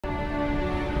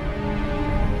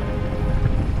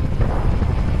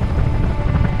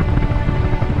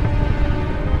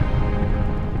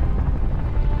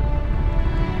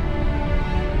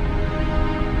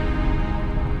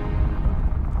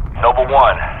Noble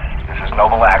 1, this is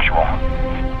Noble Actual.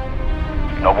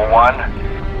 Noble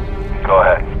 1, go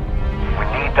ahead. We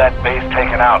need that base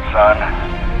taken out, son.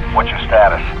 What's your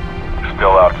status?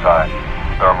 Still outside.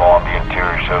 Thermal on the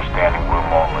interior shows standing room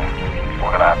only.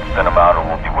 We're gonna have to thin them out or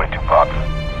we'll be way too popular.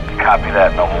 Copy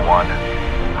that, Noble 1.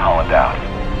 Holland out.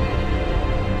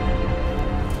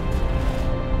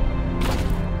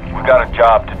 We got a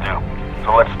job to do,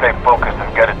 so let's stay focused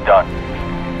and get it done.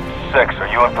 6, are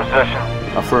you in position?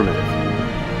 Affirmative.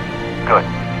 Good.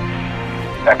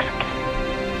 Execute.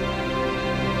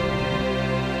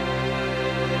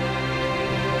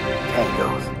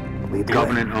 Tangos. Lead the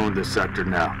Covenant owned this sector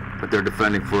now, but they're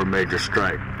defending for a major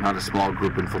strike, not a small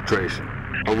group infiltration.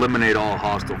 Eliminate all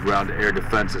hostile ground-to-air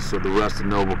defenses so the rest of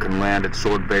Noble can land at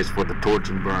Sword Base for the torch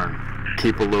and burn.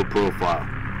 Keep a low profile.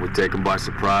 We take them by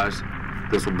surprise,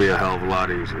 this will be a hell of a lot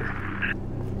easier.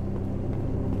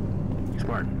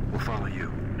 Spartan, we'll follow you.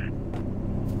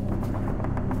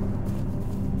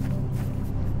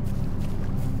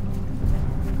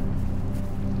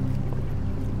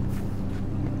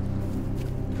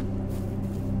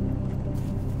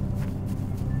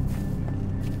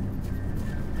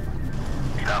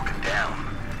 Falcon down.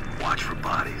 Watch for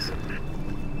bodies.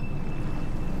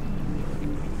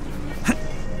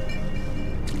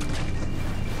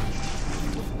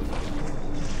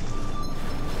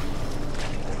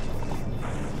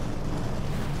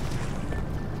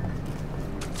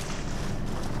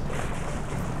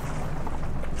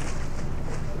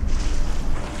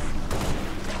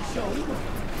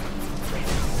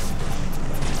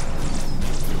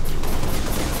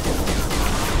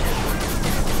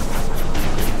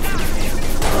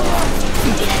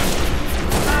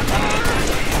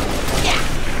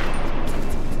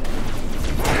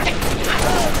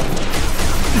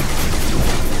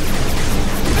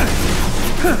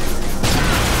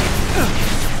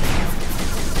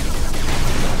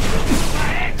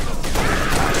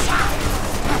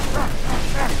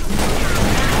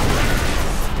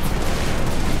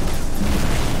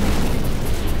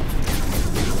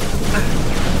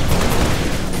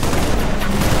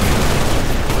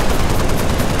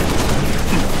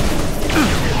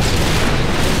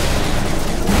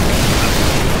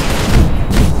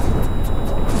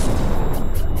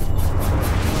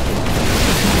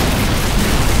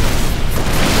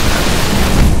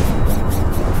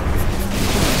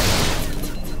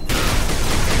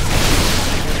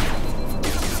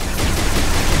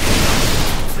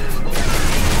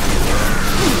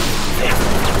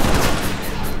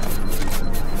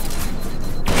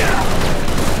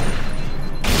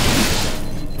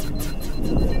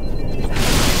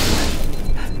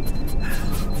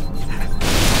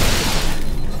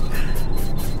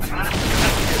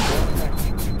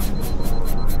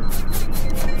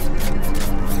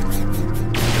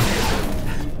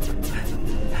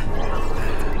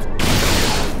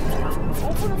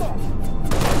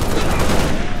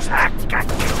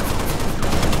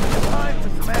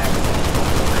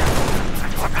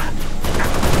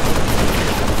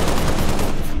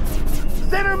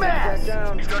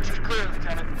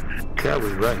 Cal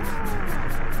was right.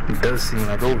 It does seem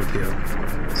like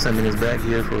overkill. Sending us back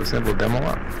here for a simple demo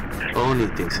op. Oni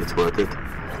thinks it's worth it.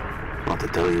 Want to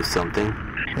tell you something?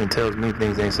 It tells me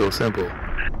things ain't so simple.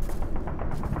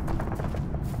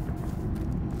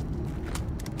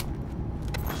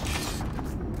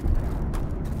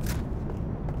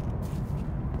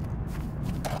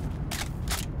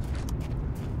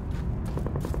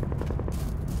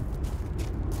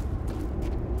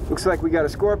 Looks like we got a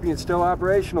Scorpion still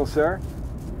operational, sir.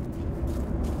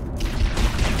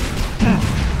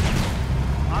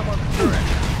 I'm on the turret.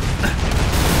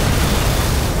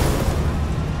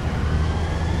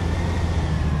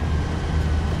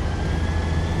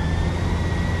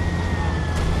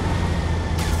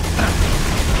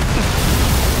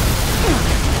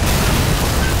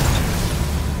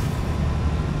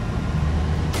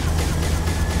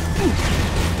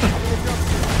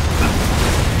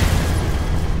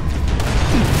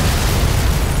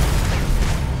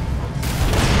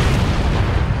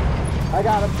 I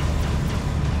got him.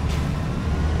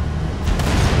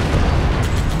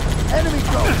 Enemy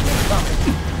drone incoming.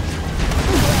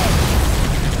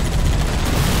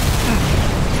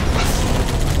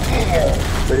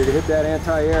 Ready to hit that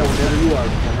anti-air whenever you are,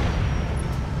 Lieutenant.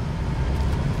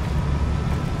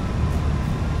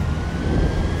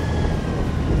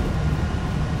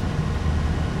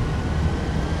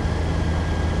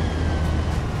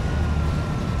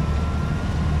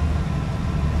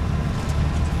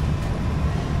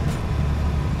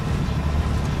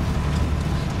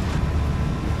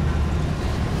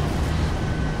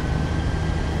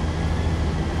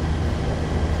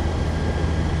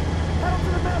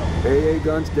 AA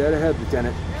guns dead ahead,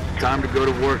 Lieutenant. Time to go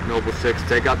to work, Noble 6.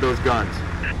 Take out those guns.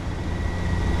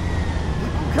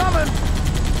 Coming!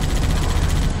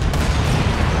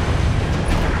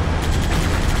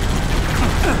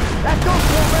 That goes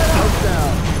for red out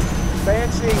down.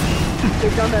 Banshee,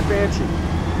 take on that Banshee.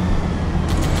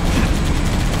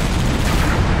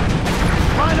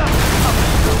 Line up!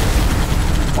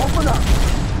 Open up!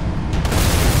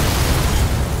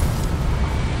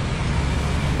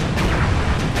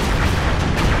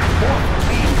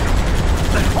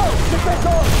 Oh, get that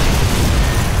door!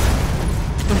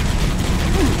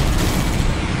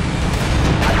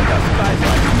 I got guys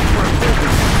like you for a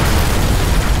business.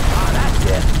 Ah, that's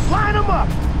it. Line them up!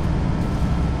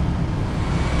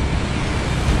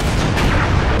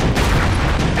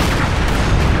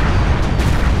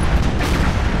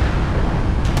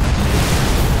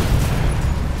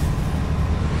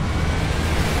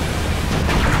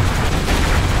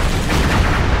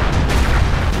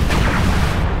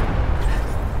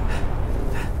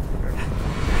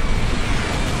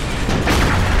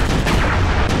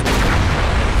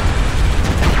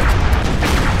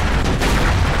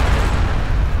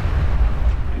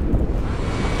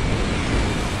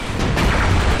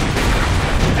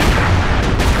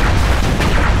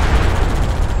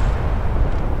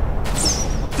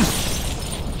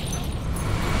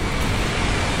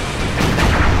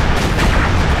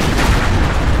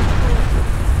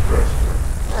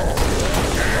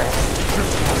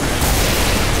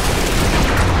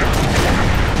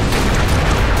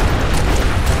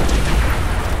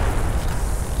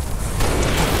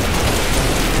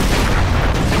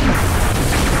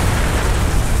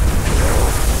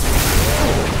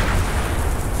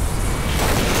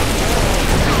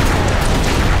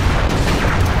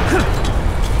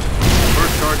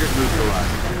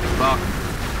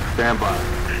 Stand by.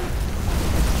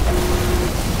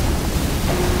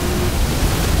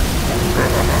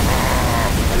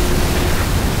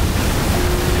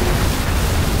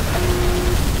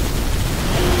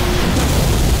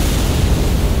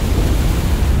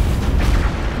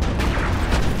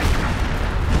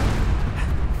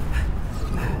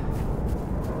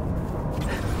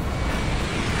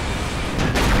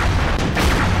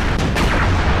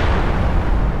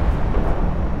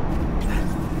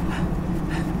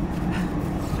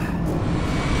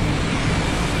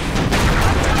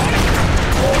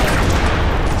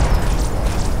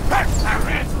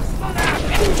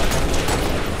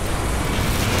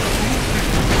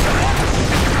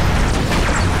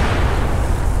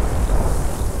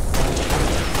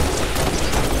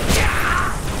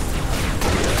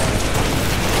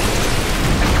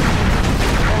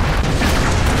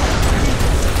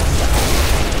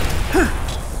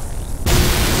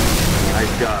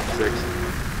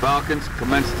 Falcons,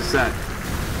 commence descent.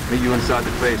 Meet you inside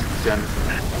the base, Lieutenant.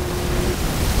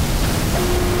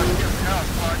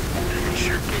 He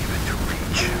sure gave it to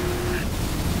Reach.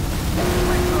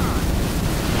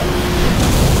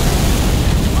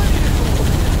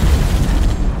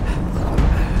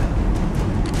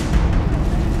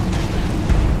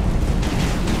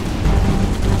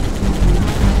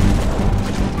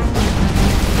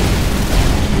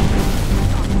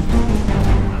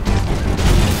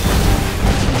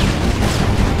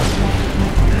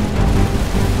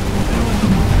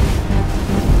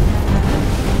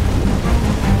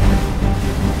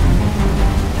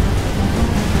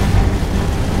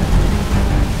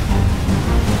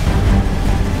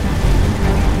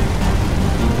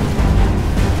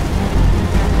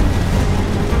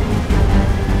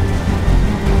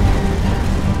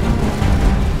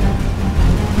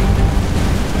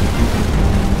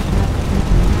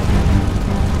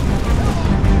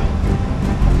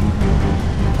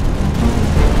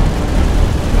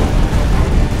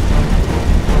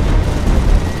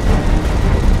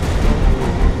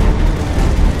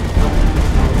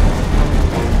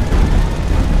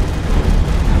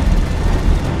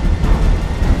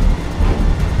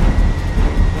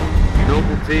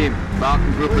 Team,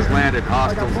 Falcon Group has landed.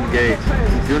 Hostiles engaged.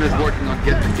 Yuna's working on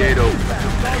getting the gate open.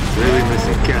 Really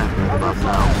missing Ken right about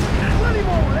now. Plenty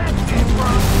more where that came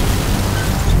from.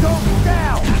 Go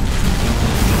down.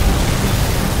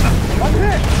 One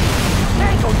hit.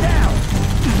 Tango down.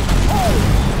 Oh.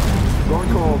 Going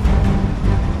cold.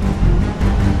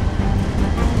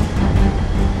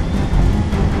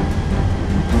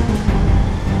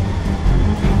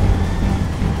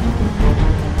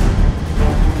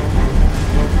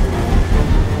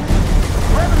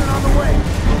 Revenant on the way.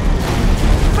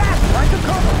 Fast, like a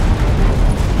cover.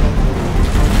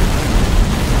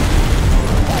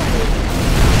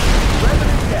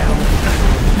 Revenant down.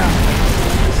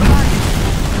 Somebody.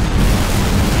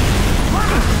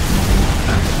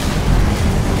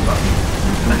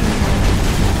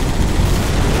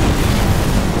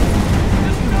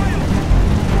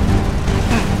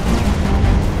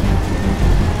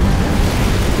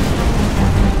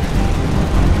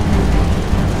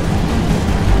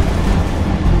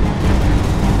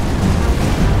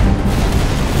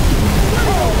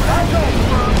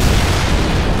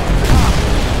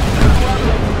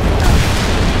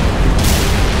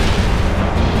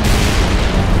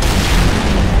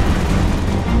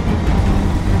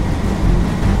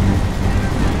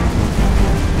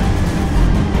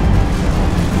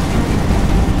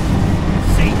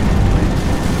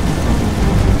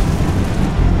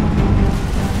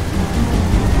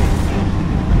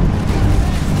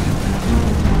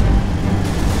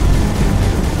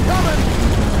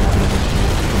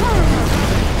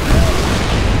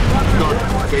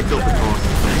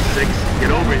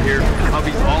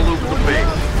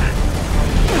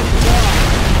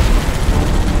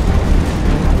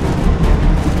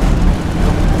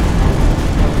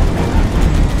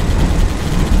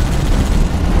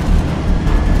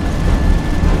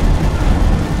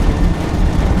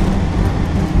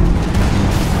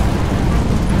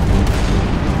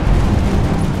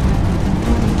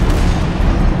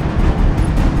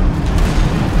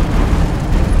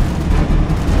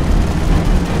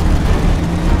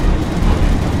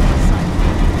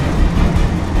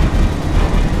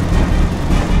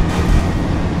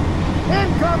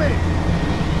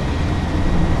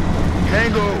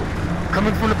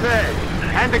 coming from the pad.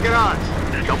 And the garage.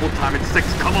 Double time at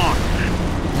 6, come on.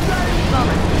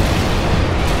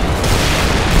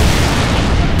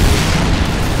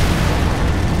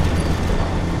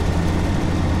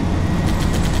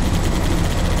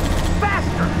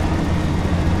 Faster!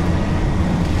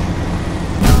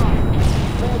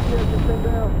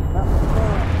 I'm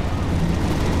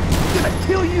gonna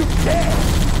kill you dead!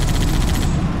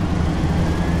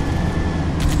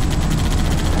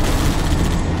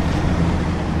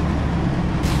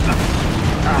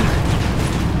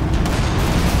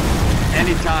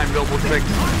 Anytime, Noble 6.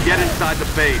 Get inside the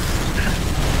base.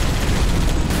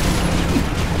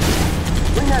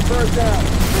 Bring that bird down!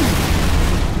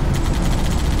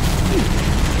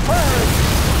 Fire!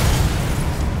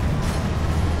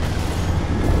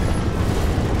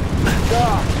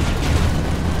 Stop!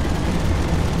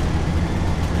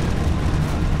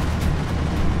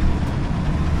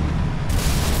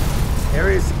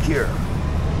 Area secure.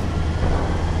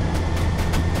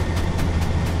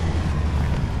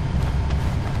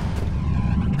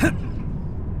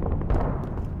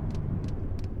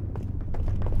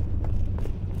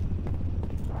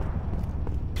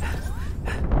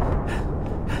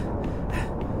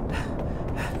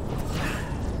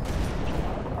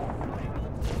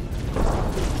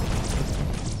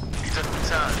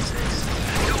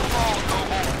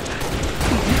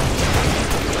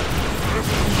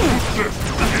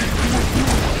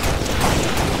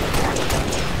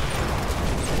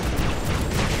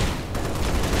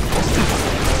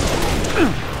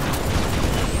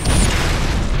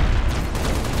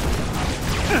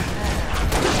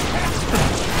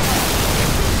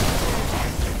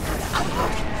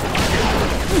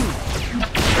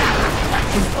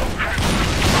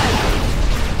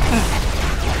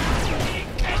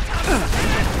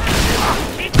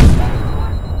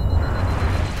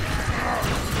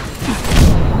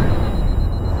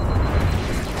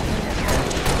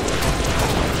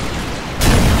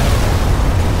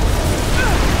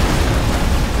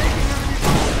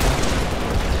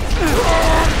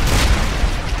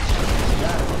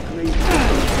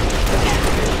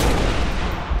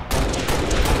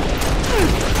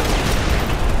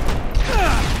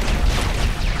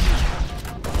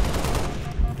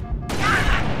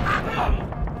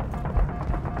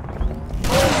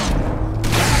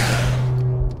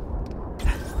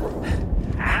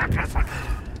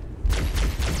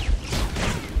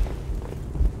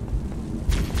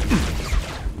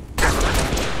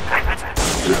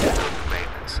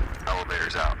 Maintenance.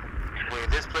 Elevator's out. The way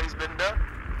this place been done,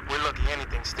 we're lucky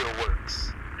anything still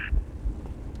works.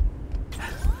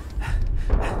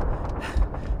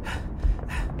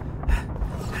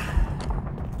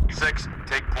 6,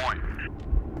 take point.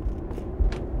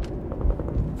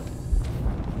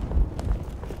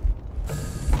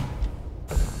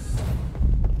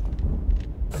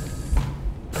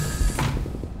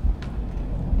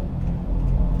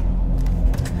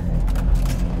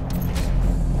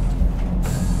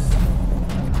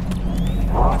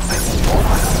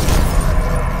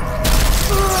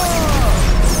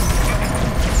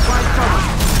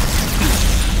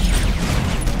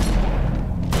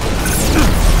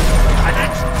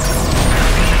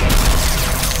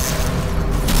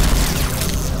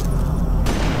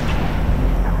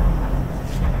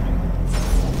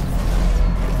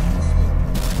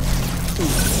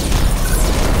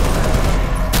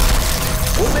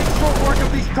 We'll make short work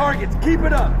of these targets. Keep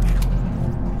it up.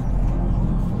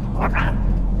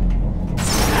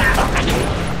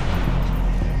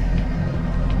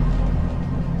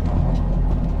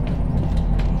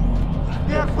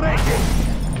 Yeah, breaking.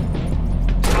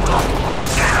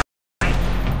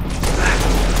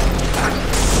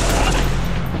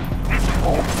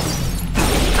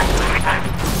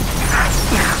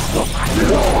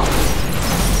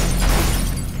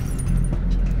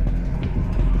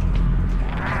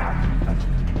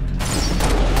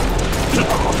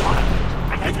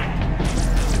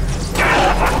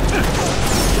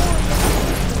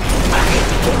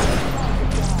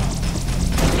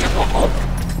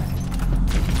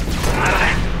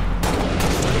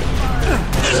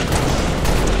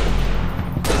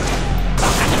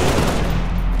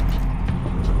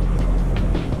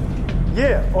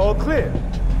 Yeah, all clear.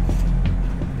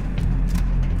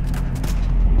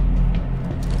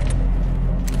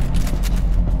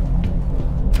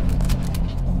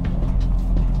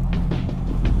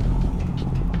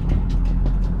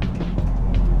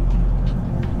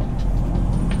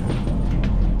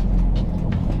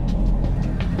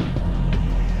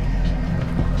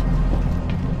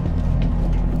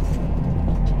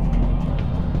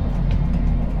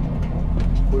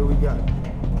 What do we got?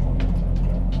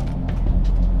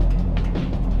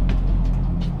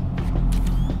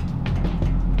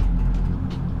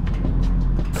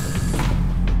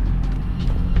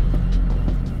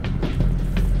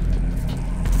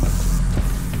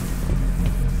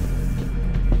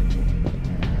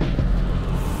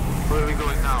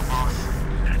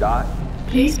 Dot?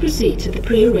 Please proceed to the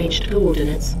pre-arranged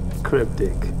coordinates.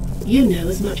 Cryptic. You know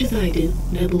as much as I do,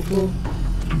 Noble 4.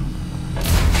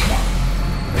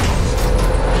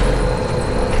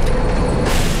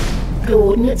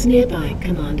 Coordinates nearby,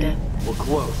 Commander. We're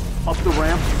close. Up the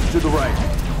ramp, to the right.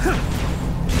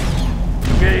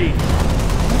 Engage.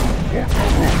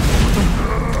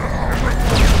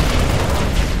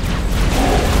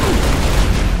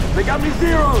 They got me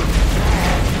zeroed!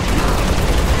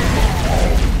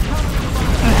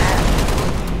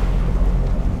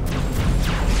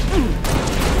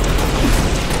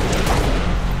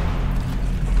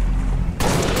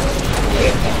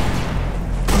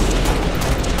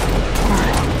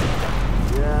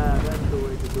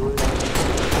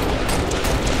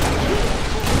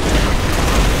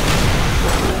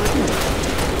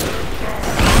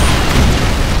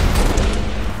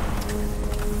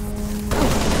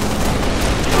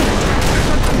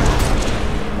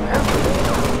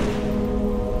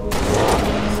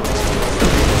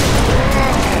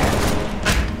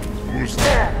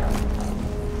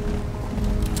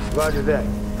 Roger that.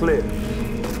 Clear.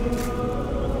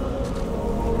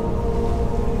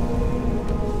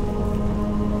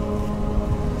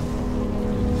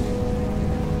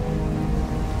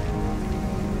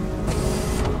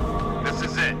 This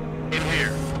is it. In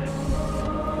here.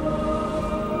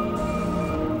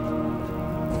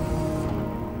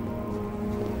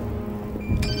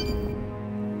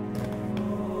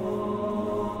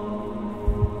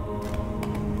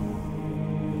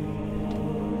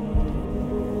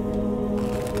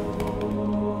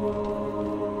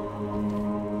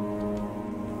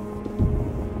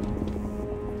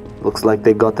 Looks like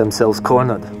they got themselves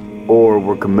cornered. Or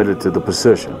we're committed to the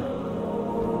position.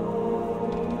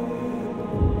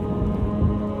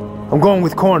 I'm going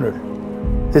with cornered.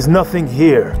 There's nothing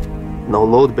here. No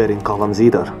load-bearing columns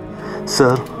either.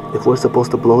 Sir, if we're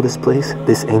supposed to blow this place,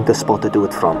 this ain't the spot to do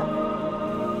it from.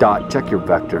 Dot, check your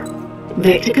vector.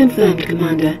 Vector confirmed,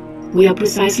 Commander. We are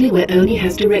precisely where Oni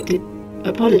has directed.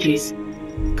 Apologies.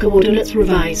 Coordinates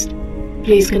revised.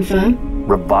 Please confirm?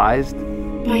 Revised?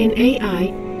 By an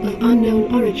AI of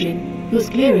unknown origin, whose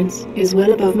clearance is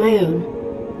well above my own.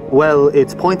 Well,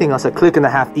 it's pointing us a click and a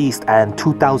half east and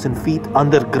 2,000 feet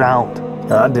underground.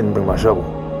 I didn't bring my shovel,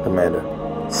 Commander.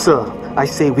 Sir, I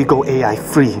say we go AI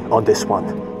free on this one.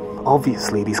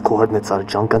 Obviously, these coordinates are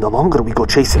junk, and the longer we go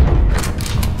chasing.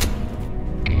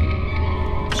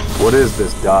 What is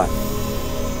this, Dot?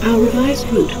 Our revised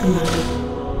route, Commander.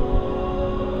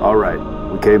 All right,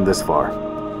 we came this far.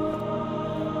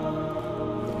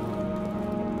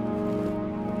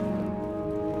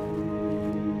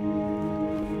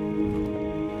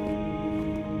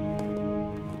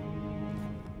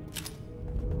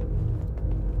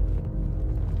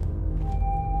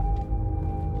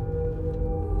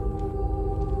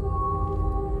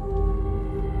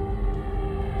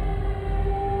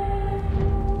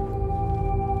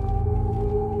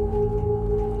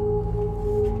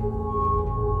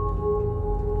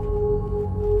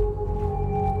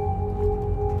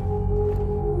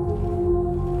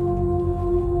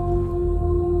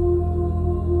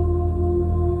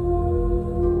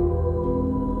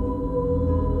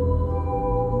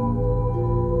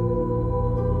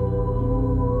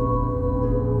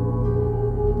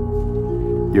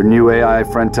 Your new AI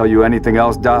friend tell you anything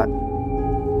else, Dot?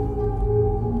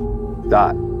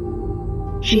 Dot.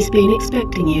 She's been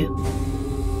expecting you.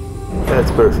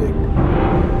 That's perfect.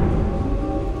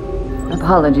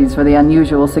 Apologies for the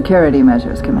unusual security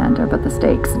measures, Commander, but the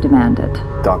stakes demand it.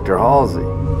 Dr. Halsey.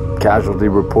 Casualty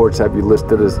reports have you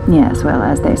listed as... Yes, well,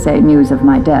 as they say, news of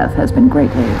my death has been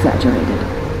greatly exaggerated.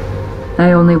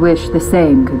 I only wish the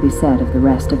same could be said of the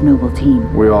rest of Noble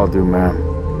Team. We all do, ma'am.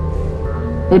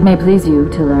 It may please you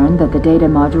to learn that the data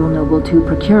module Noble 2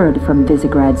 procured from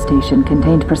Visegrad Station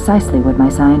contained precisely what my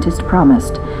scientist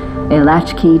promised. A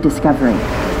latchkey discovery.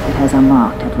 It has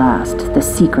unlocked, at last, the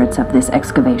secrets of this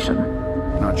excavation.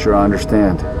 Not sure I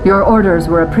understand. Your orders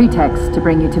were a pretext to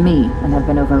bring you to me, and have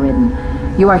been overridden.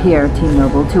 You are here, Team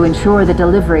Noble, to ensure the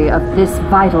delivery of this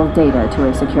vital data to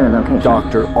a secure location.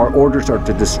 Doctor, our orders are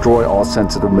to destroy all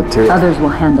sensitive material. Others will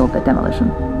handle the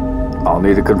demolition. I'll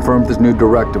need to confirm this new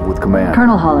directive with command.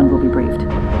 Colonel Holland will be briefed.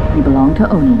 You belong to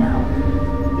Oni now.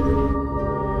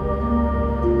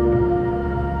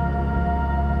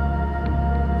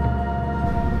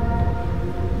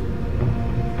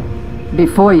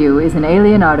 Before you is an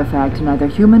alien artifact neither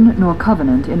human nor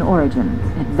Covenant in origin,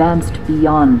 advanced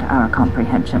beyond our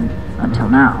comprehension, until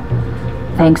now.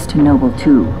 Thanks to Noble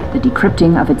 2, the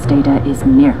decrypting of its data is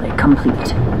nearly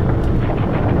complete.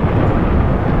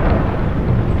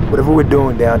 Whatever we're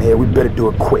doing down here, we better do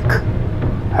it quick.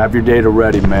 Have your data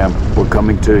ready, ma'am. We're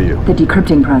coming to you. The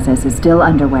decrypting process is still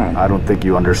underway. I don't think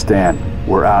you understand.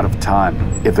 We're out of time.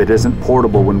 If it isn't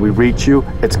portable when we reach you,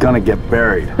 it's gonna get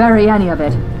buried. Bury any of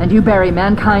it, and you bury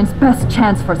mankind's best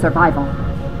chance for survival.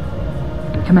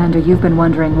 Commander, you've been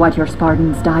wondering what your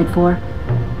Spartans died for?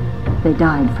 They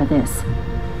died for this.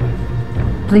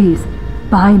 Please,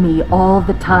 buy me all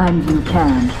the time you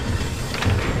can.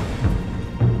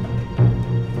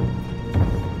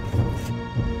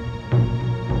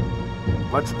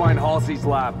 Let's find Halsey's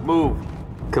lab. Move.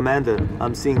 Commander,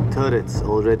 I'm seeing turrets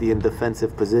already in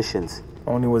defensive positions.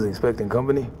 Only was expecting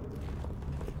company?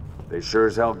 They sure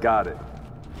as hell got it.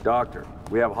 Doctor,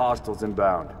 we have hostiles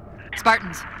inbound.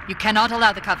 Spartans, you cannot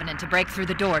allow the Covenant to break through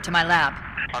the door to my lab.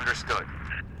 Understood.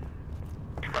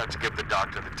 Let's give the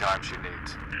doctor the time she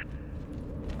needs.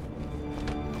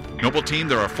 Noble Team,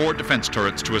 there are 4 defense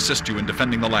turrets to assist you in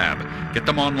defending the lab. Get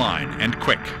them online, and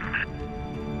quick.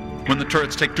 When the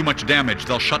turrets take too much damage,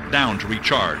 they'll shut down to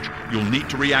recharge. You'll need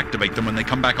to reactivate them when they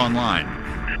come back online.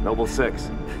 Noble 6,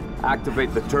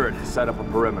 activate the turret to set up a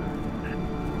perimeter.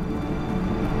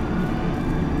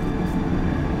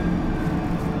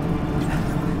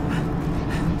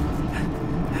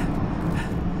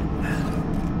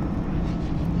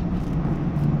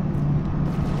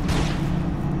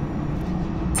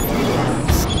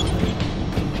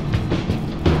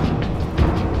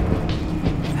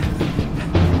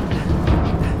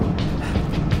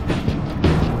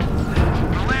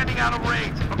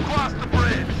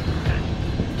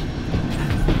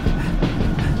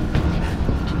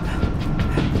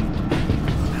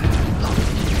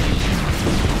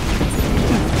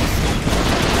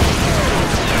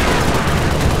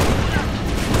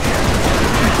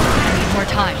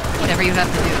 Whatever you have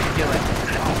to do, do it.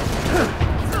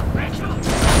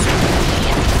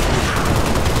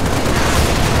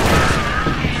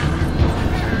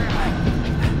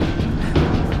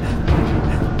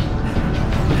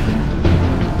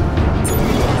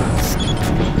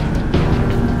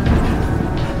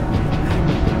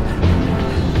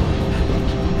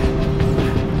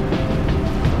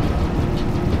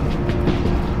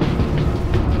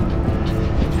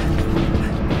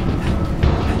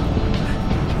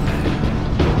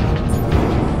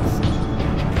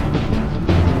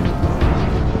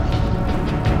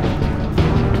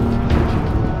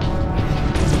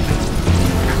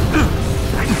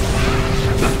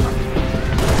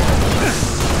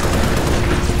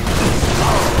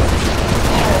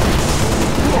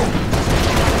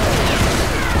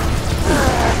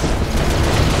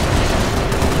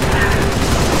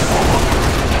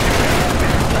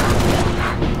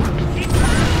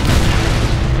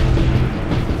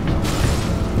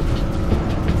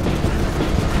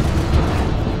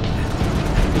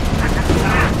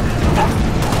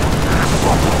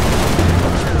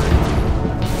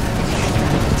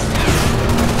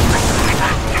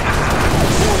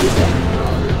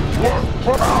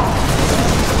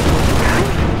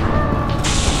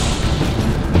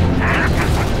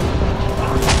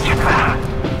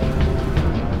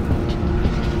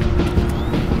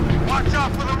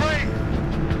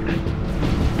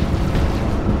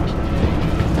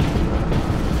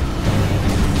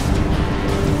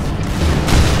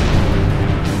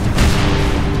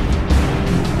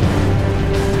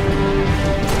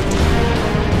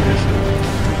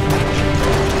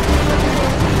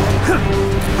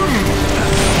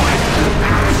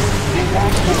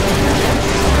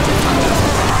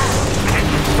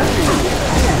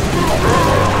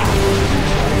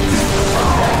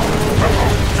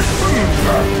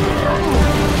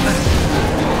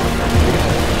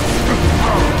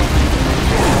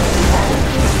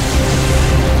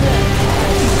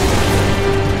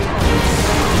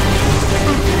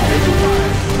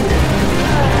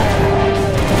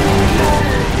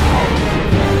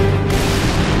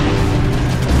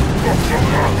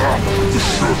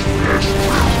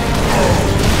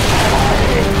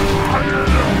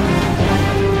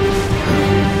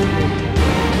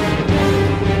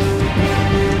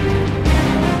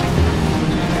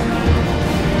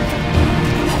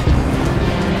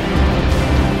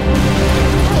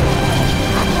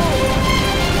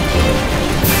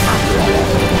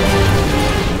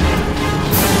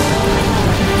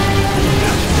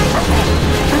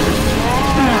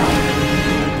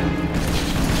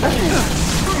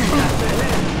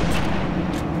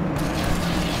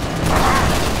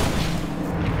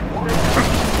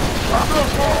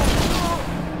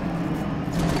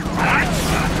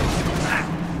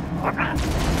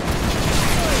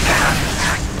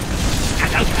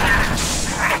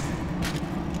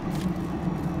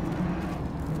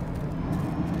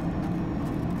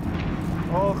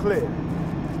 All clear.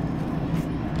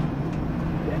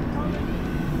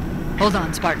 Hold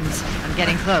on, Spartans. I'm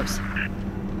getting close.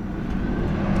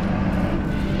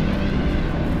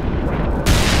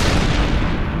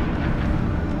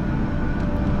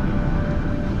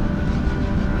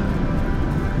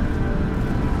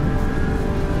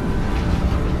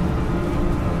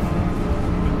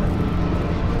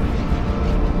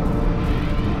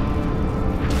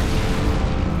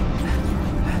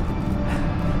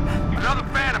 Another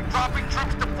Phantom dropping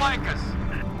troops to flank us.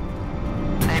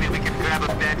 Maybe we can grab a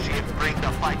Banshee and bring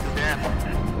the fight to them.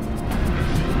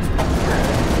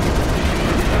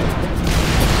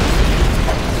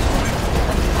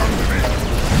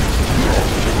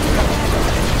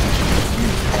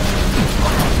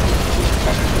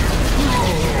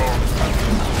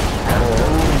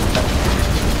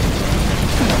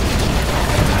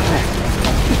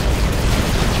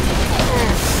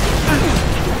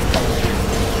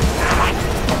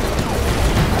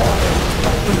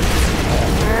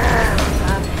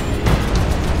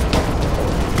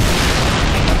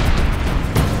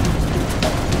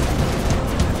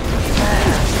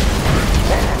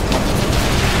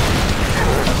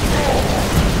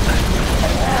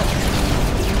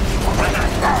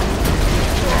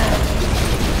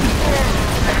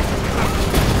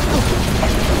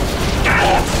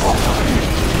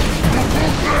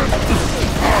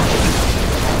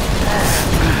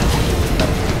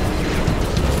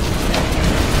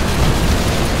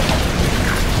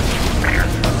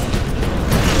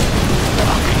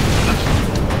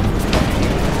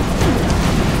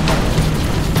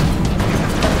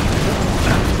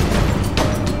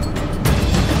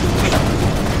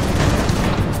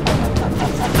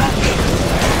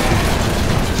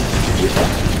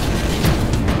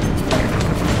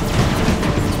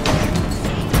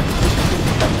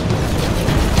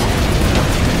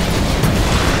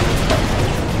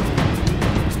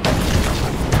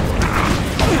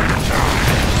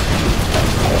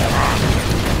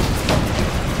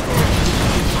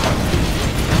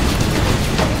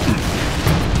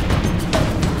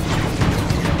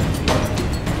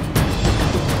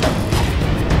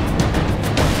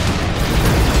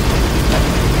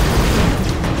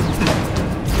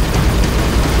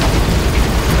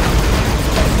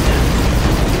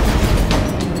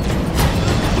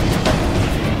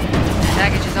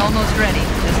 Almost ready.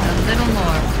 Just a little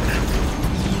more.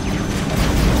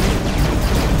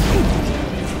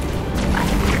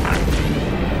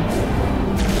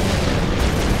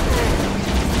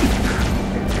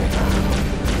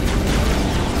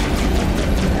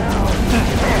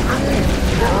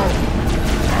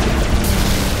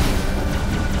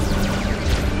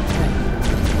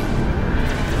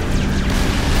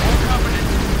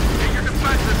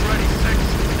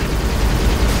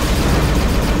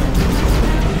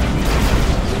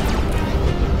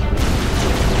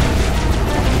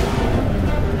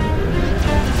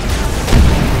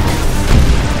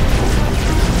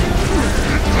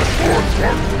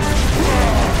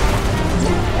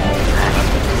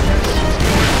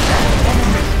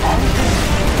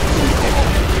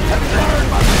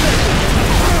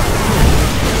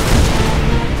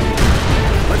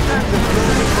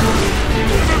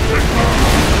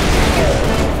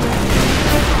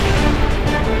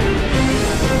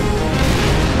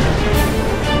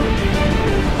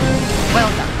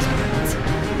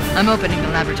 I'm opening the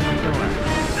laboratory door.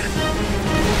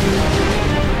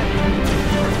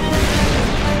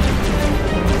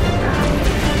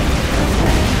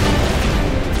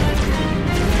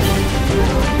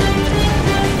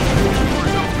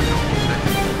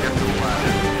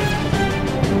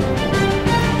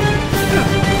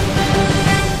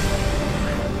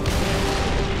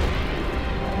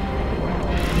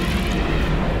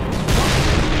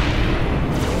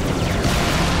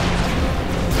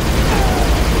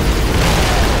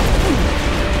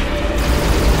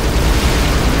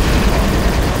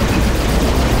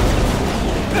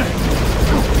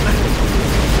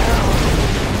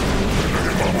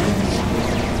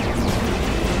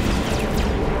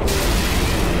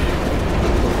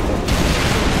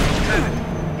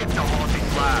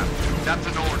 That's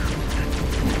an order.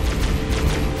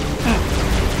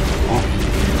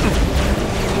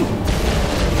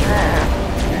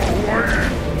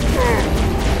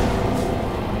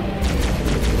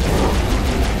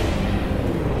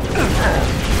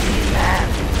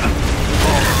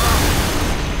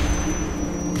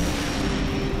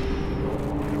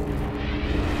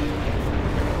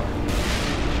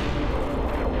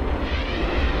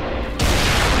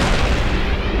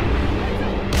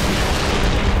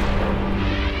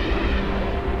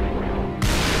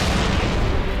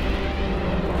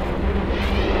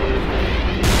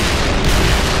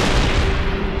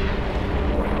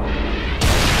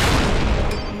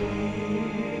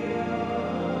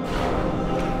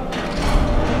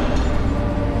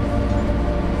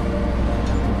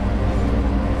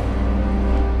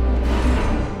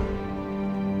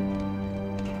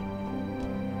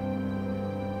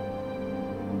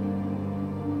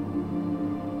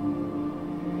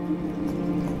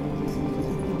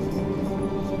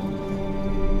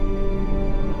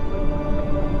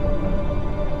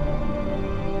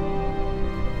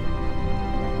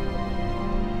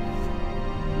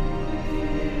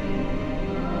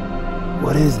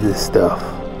 What is this stuff?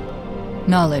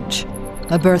 Knowledge.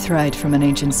 A birthright from an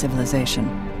ancient civilization.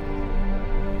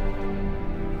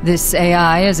 This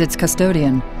AI is its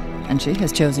custodian, and she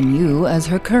has chosen you as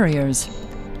her couriers.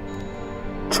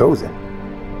 Chosen?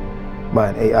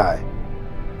 By an AI?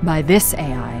 By this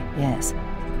AI, yes.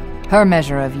 Her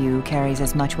measure of you carries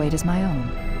as much weight as my own,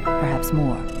 perhaps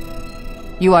more.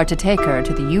 You are to take her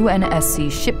to the UNSC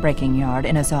shipbreaking yard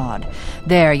in Azad.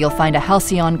 There, you'll find a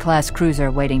Halcyon-class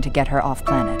cruiser waiting to get her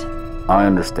off-planet. I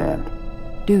understand.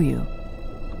 Do you?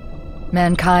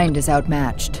 Mankind is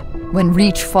outmatched. When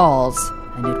Reach falls,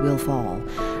 and it will fall,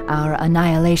 our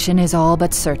annihilation is all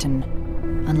but certain.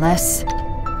 Unless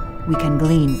we can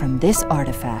glean from this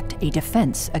artifact a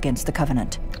defense against the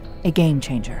Covenant. A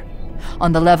game-changer.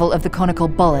 On the level of the conical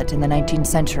bullet in the 19th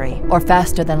century, or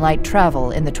faster-than-light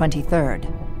travel in the 23rd.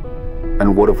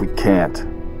 And what if we can't?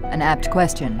 An apt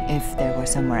question, if there were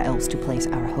somewhere else to place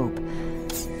our hope.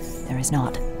 There is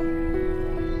not.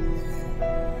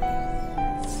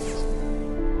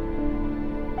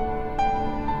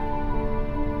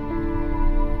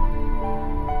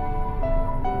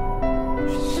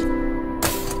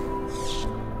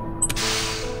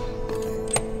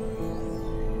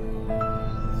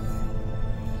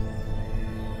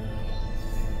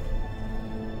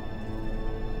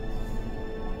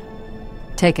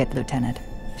 Take it, Lieutenant.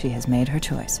 She has made her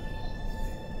choice.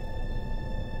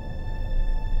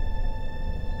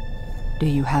 Do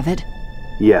you have it?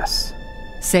 Yes.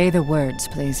 Say the words,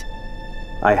 please.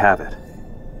 I have it.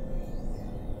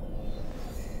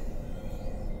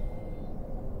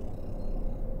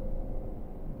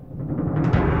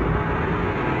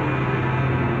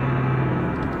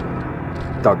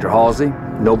 Dr. Halsey,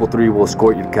 Noble 3 will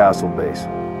escort you to Castle Base.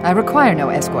 I require no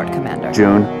escort, Commander.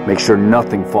 June, make sure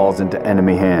nothing falls into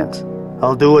enemy hands.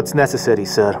 I'll do what's necessary,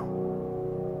 sir.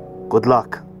 Good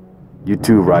luck. You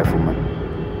too, Rifleman.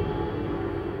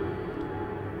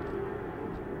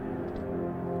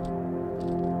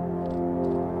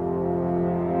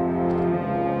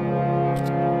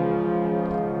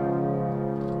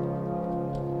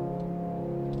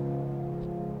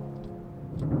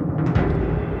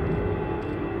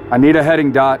 I need a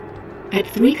heading, Dot. At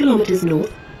 3 kilometers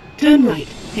north, turn right,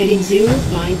 heading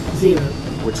 050.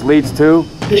 Which leads to?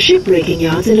 The shipbreaking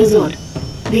yards in Azad,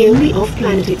 the only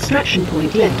off-planet extraction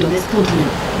point left on this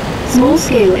continent.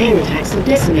 Small-scale air attacks have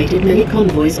decimated many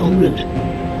convoys en route.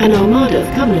 An armada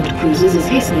of Covenant cruisers is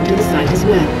hastening to the site as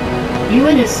well.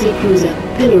 UNSC cruiser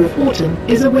Pillar of Autumn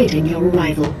is awaiting your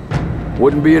arrival.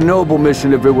 Wouldn't be a noble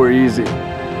mission if it were easy.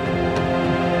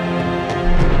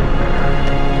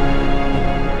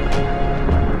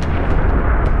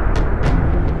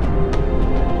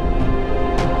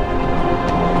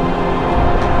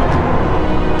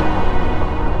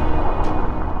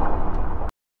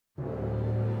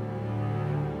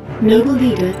 Noble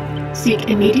Leader, seek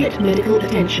immediate medical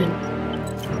attention.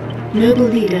 Noble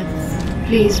Leader,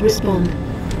 please respond.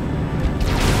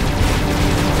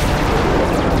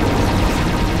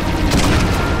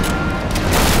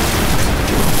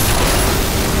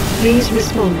 Please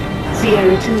respond.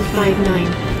 Sierra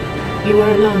 259. You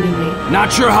are alarming me.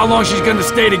 Not sure how long she's gonna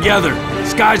stay together.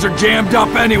 Skies are jammed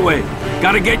up anyway.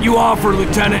 Gotta get you off her,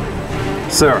 Lieutenant.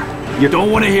 Sir, you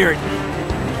don't want to hear it.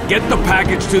 Get the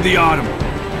package to the Autumn.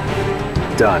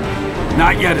 Done.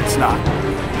 Not yet, it's not.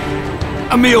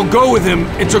 Emil, go with him.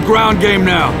 It's a ground game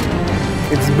now.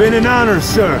 It's been an honor,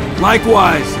 sir.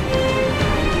 Likewise.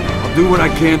 I'll do what I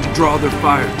can to draw their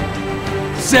fire.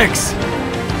 6.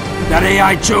 That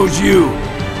AI chose you.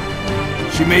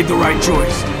 She made the right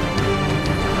choice.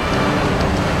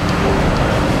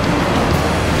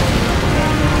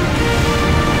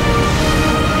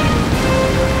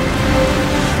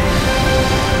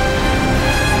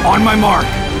 On my mark.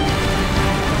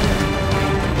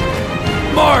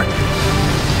 Mark!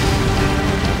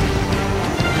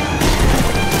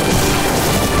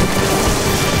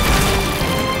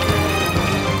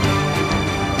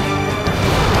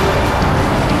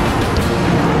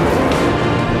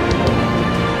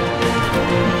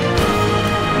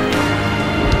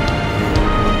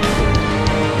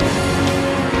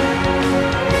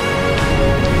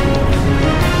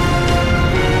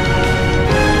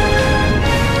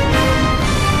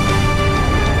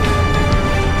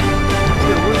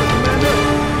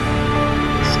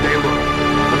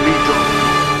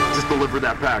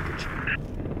 Package.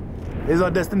 Here's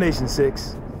our destination,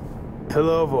 6.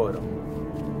 Pillar of Autumn.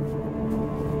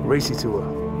 Race you to her.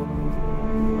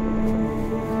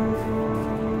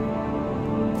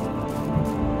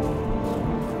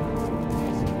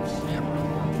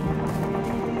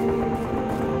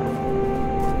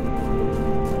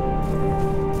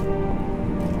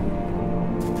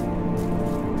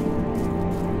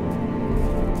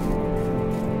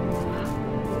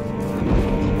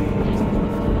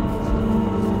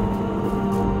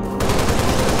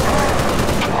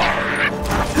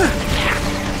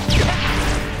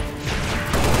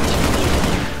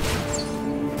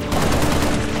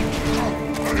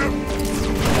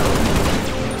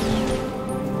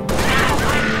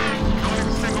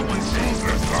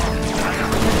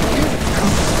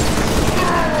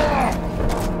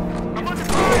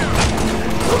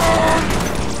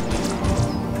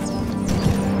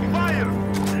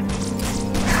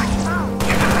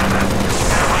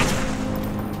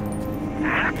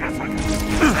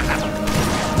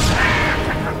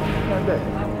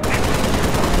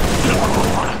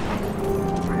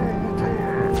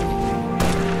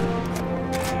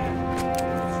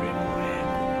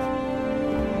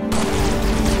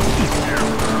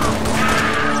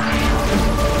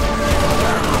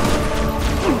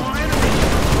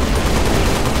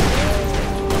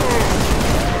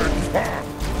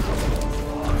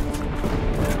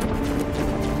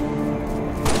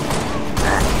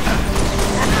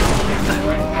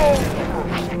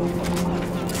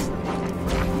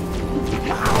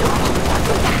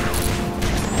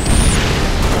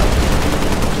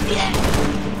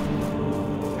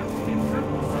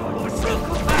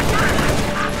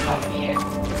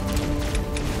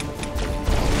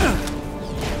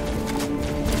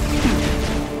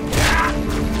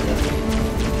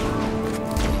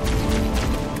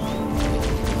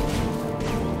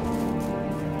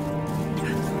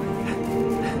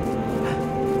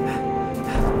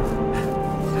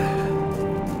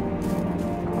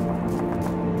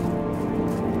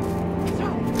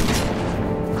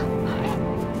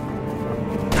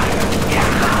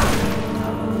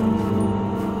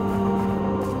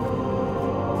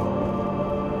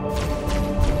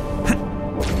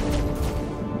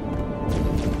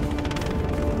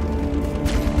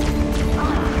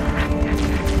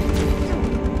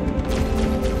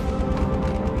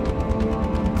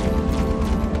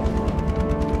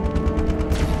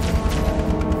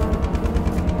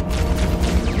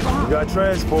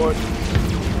 transport.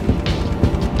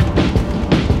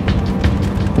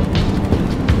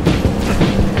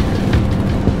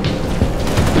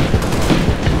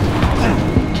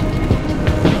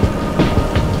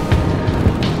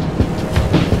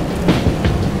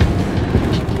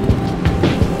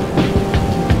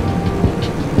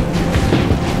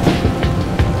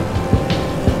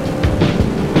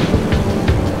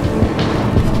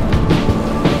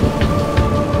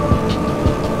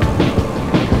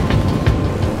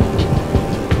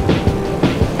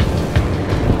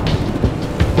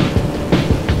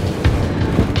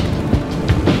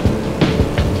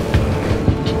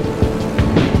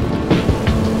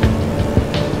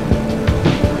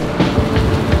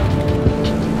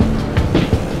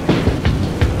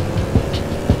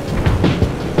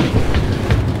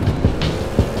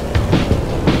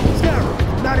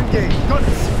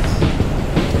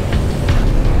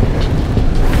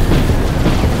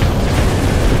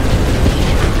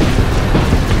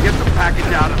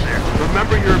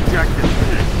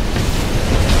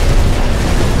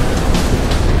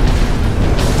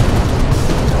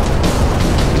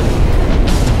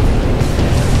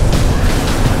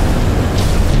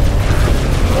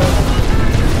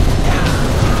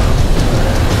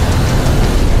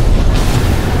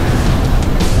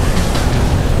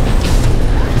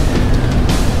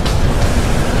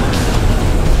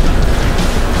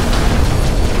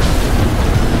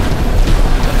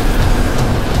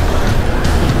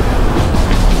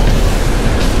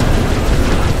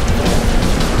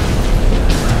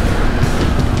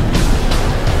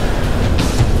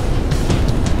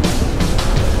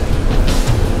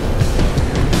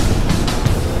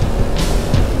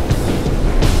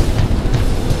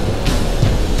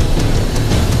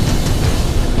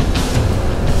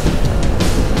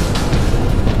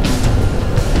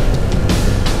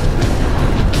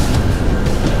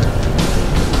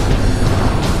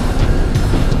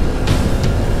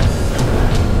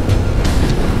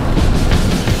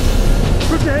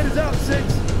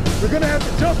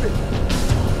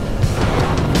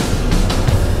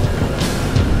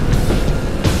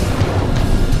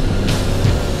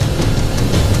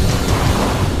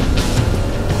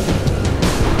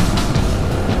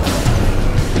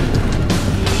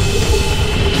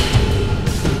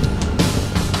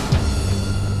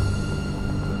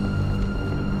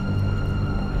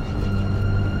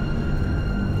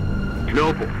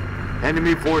 Noble,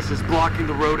 enemy forces blocking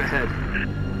the road ahead.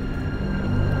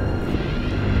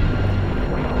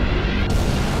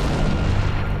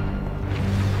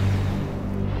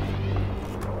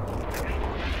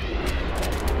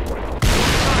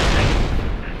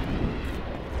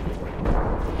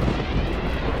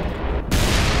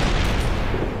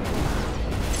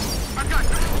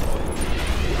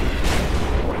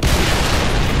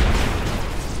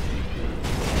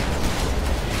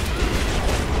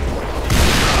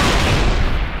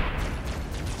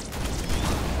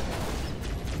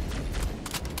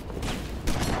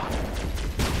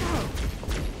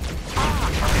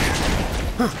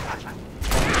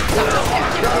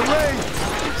 Got a raid!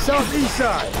 Southeast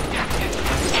side!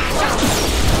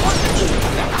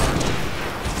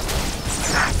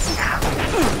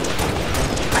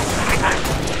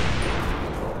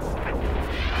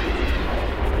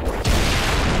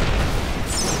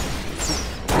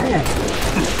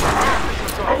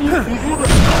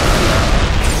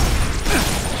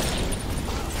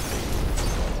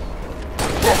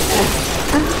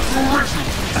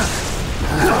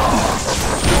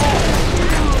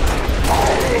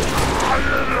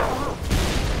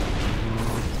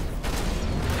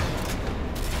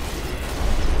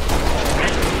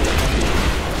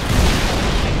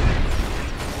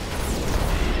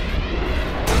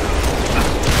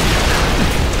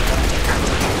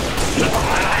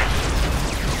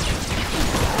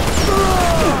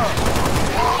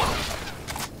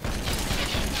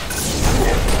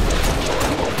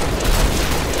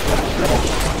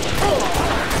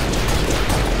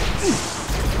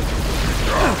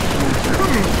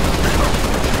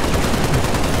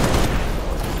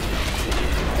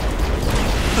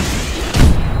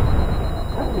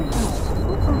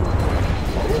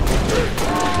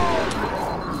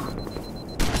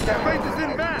 That range is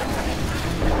inbound!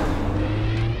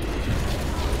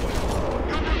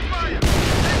 Cover fire!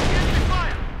 Enemy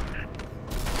fire!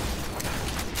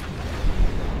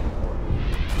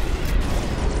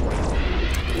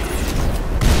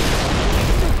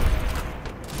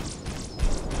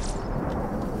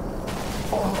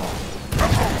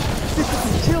 This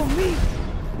can kill me!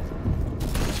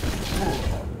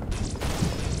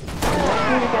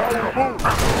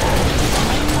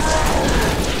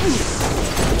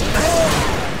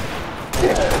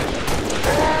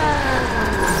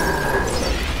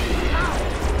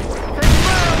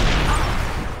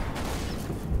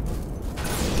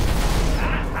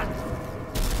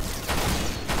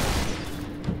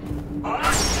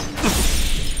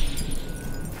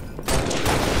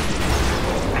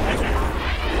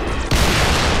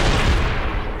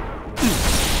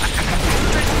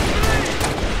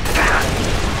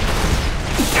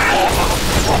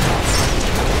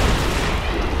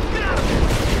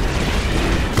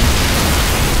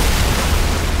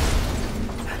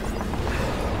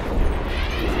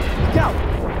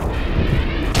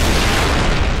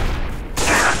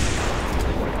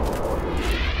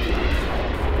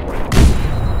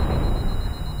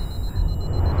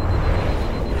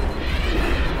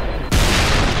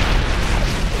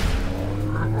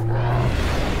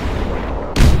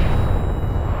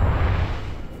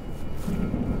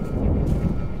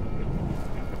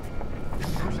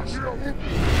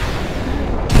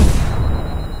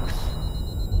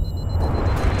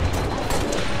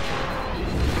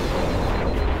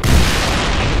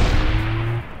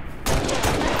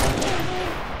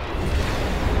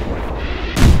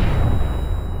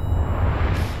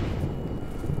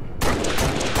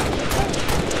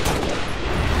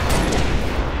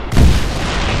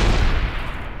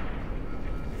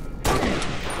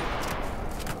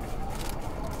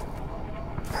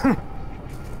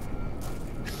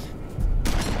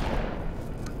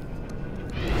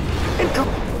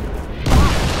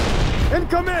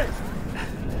 Incoming!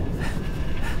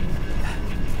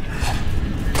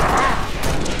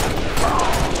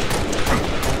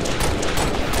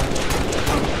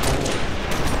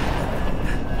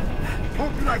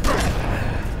 Hold you like that.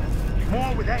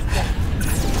 More with that guy.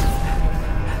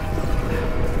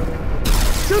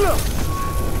 Chill up!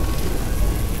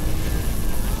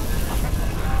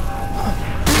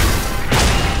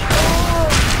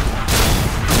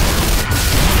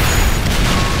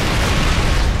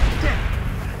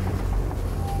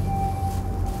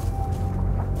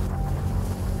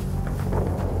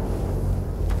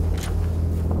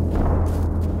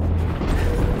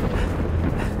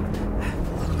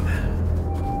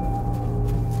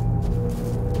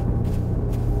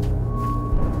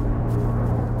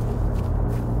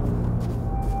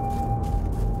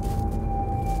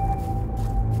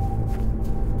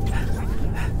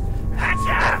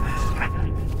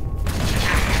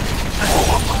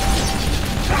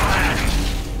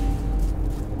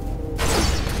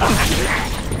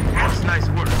 Nice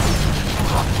work.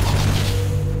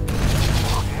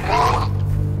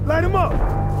 Light him up.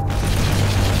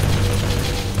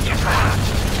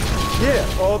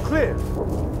 Yeah, all clear.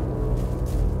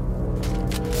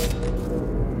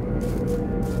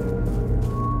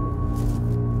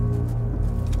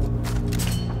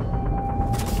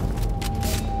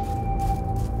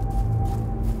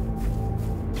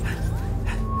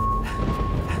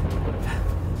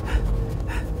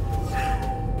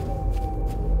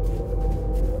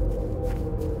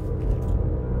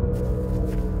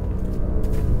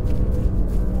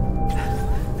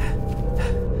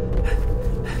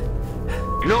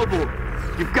 Noble,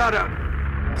 you've got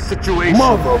a situation.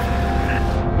 Mother!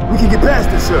 We can get past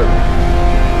this, sir.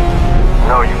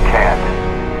 No, you can't.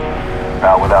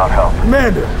 Not without help.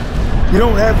 Commander, you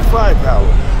don't have the firepower.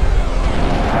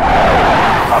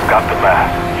 I've got the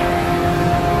mask.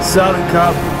 Solid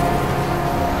copy.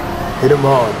 Hit him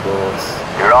hard, boss.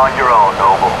 You're on your own,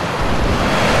 Noble.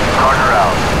 Carter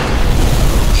out.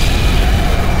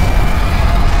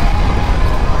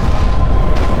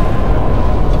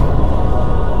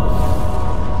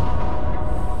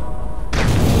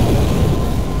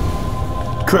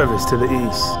 Crevice to the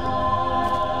east.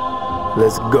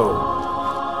 Let's go.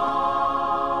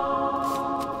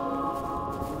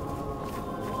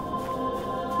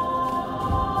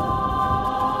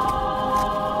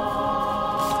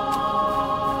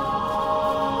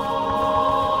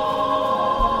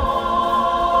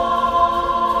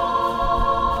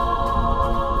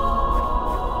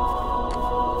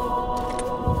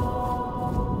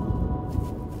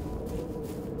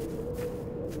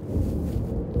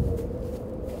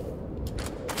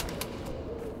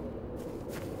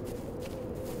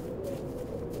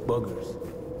 Buggers,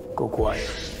 go quiet.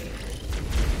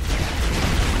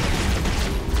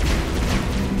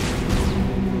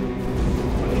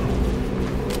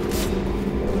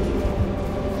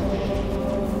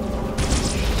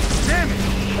 Damn it!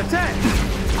 Attack!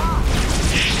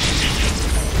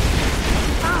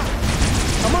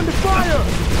 I'm under fire!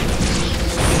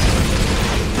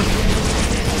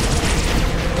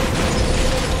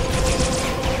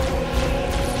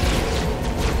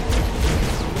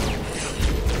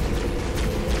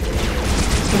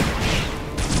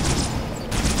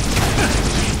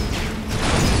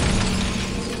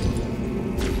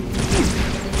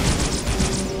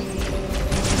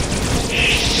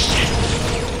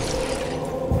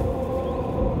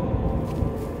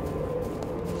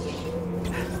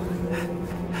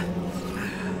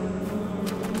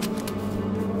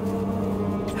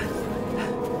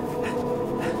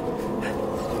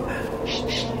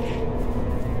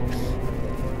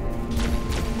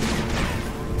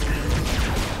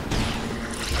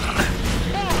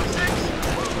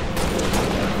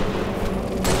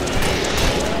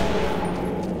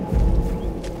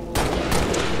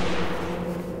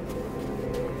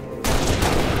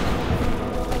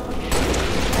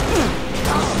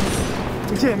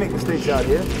 You can't make mistakes out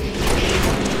here.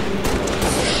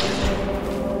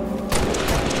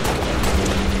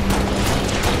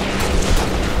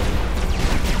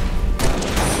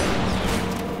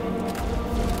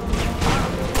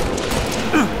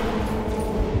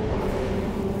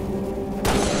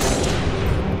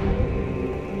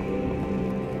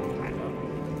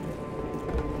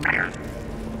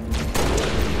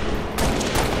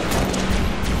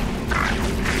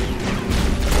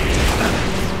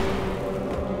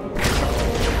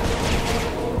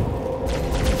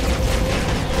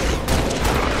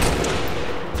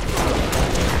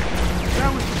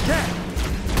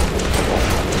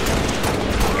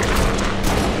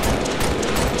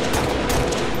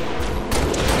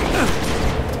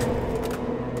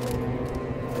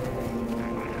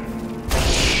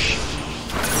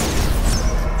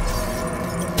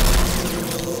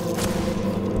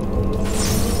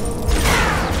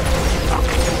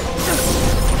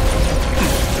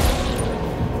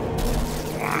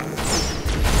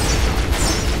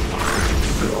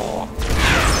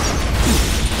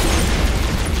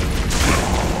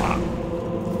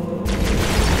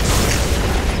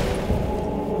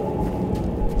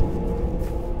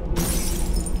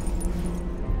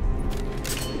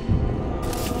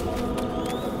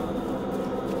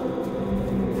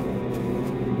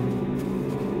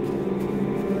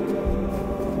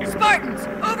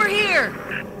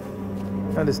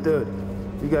 Understood.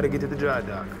 We gotta get to the dry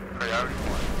dock. Priority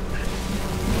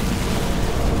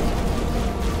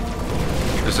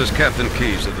 1. This is Captain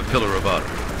Keyes of the Pillar of Autumn.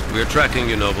 We are tracking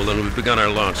you, Noble, and we've begun our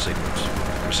launch sequence.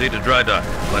 Proceed to dry dock,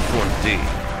 platform D.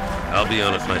 I'll be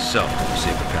on it myself to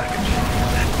receive the package.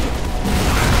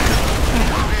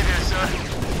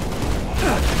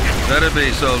 Let it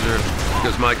be, soldier,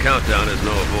 because my countdown is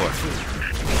no abort.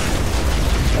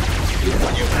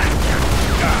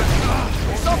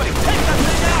 Somebody take that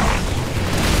thing out!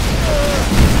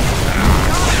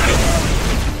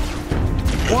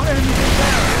 One enemy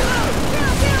down!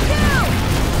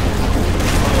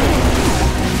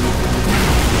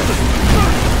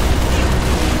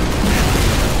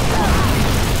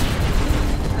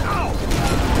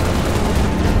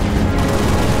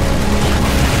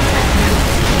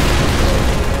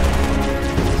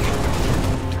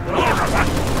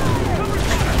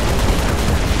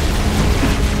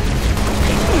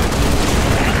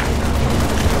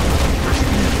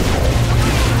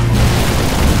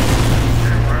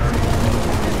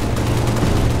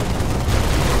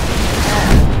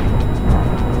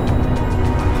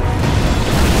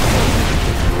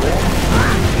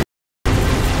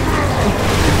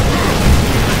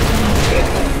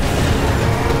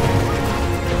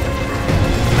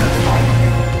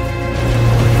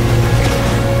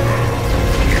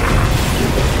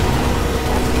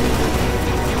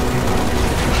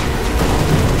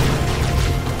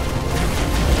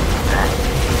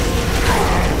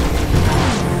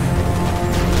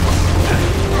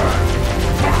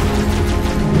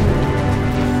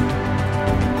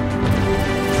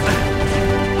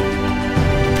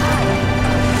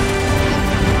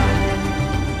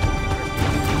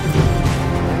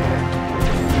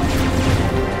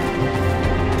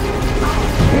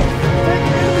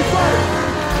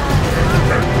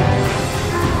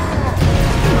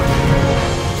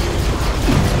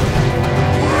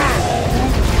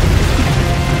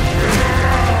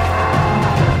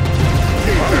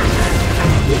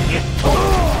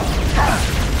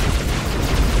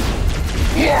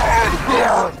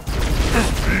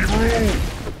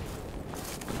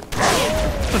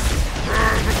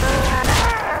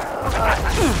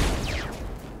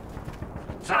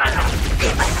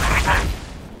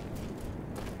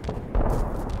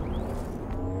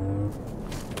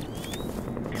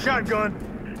 Shotgun.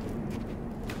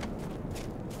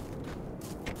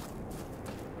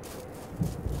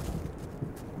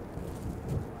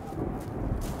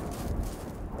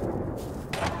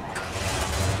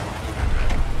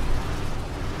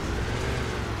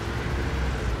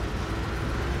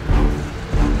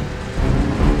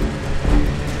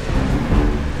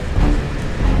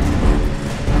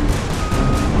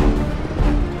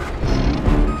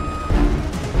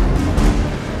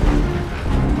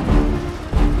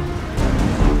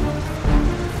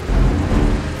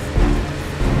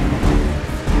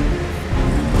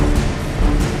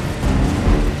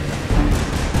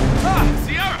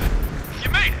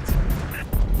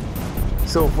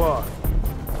 So far.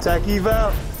 Attack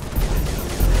eval?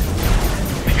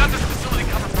 We got this facility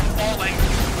covered from all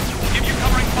angles. We'll give you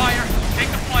covering fire, take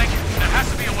the flank. There has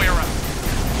to be a way around.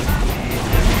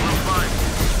 Well, fine.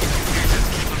 You just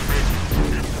keep them busy.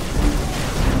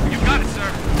 You got it,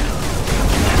 sir.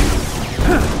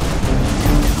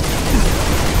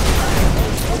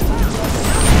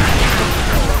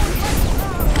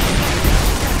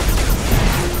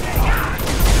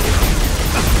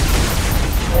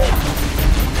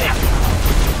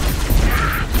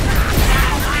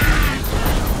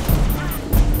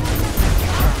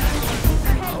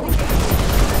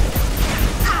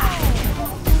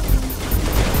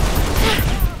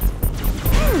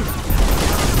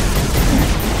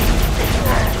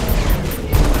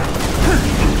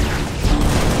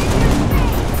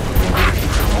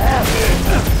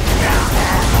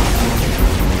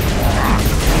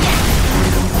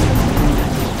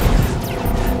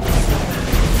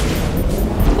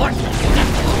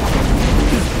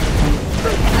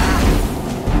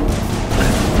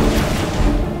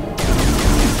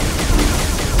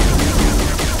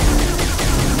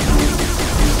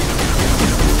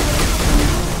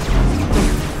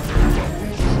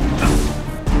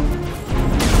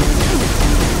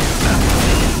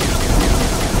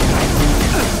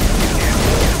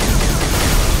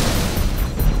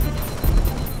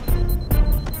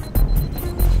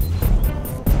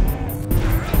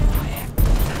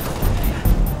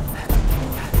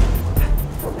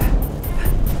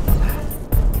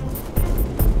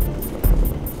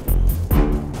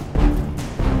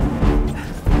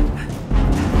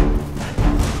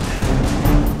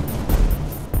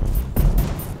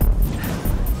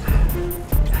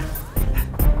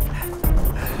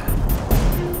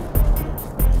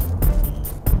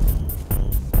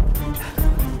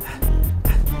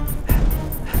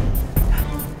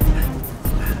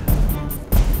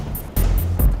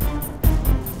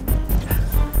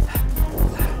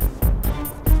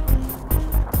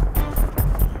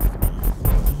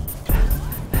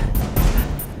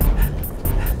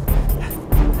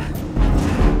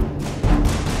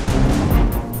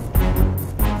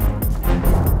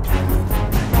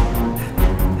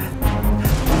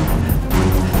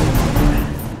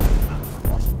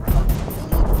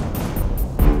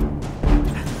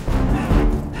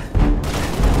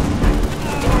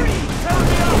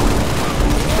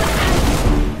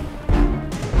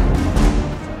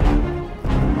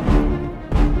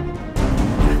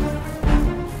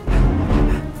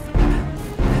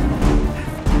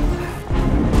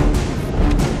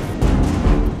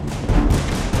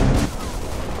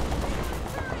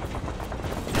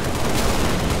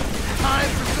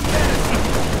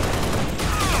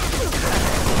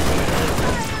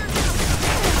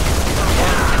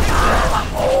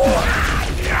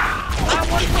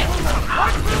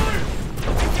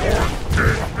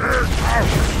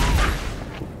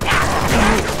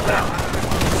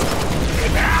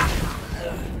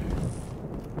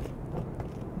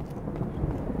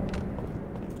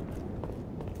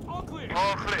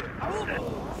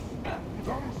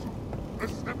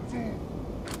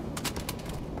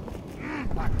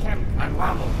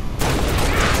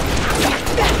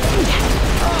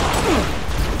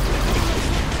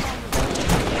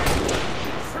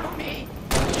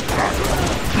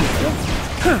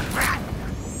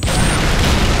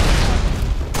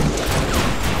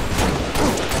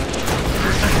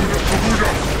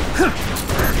 On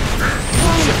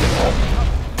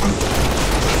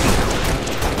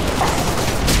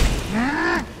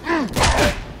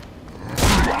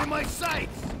my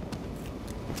sights!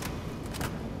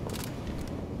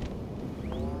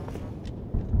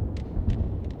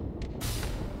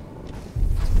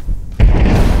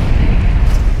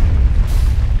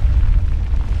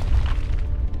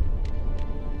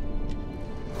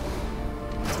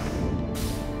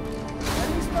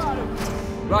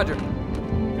 Roger.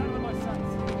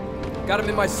 Got him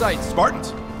in my sights.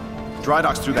 Spartans! Dry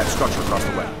docks through that structure across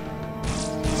the way.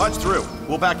 Punch through.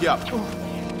 We'll back you up.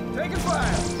 Taking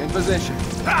fire. In position.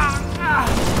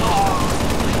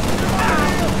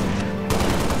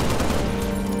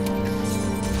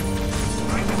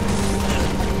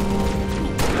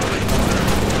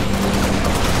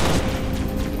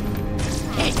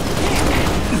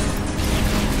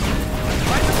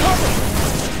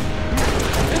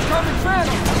 Incoming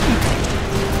phantom!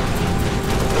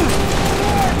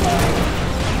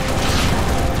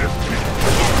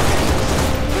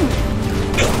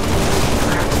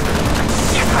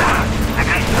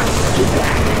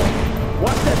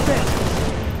 Watch that thing!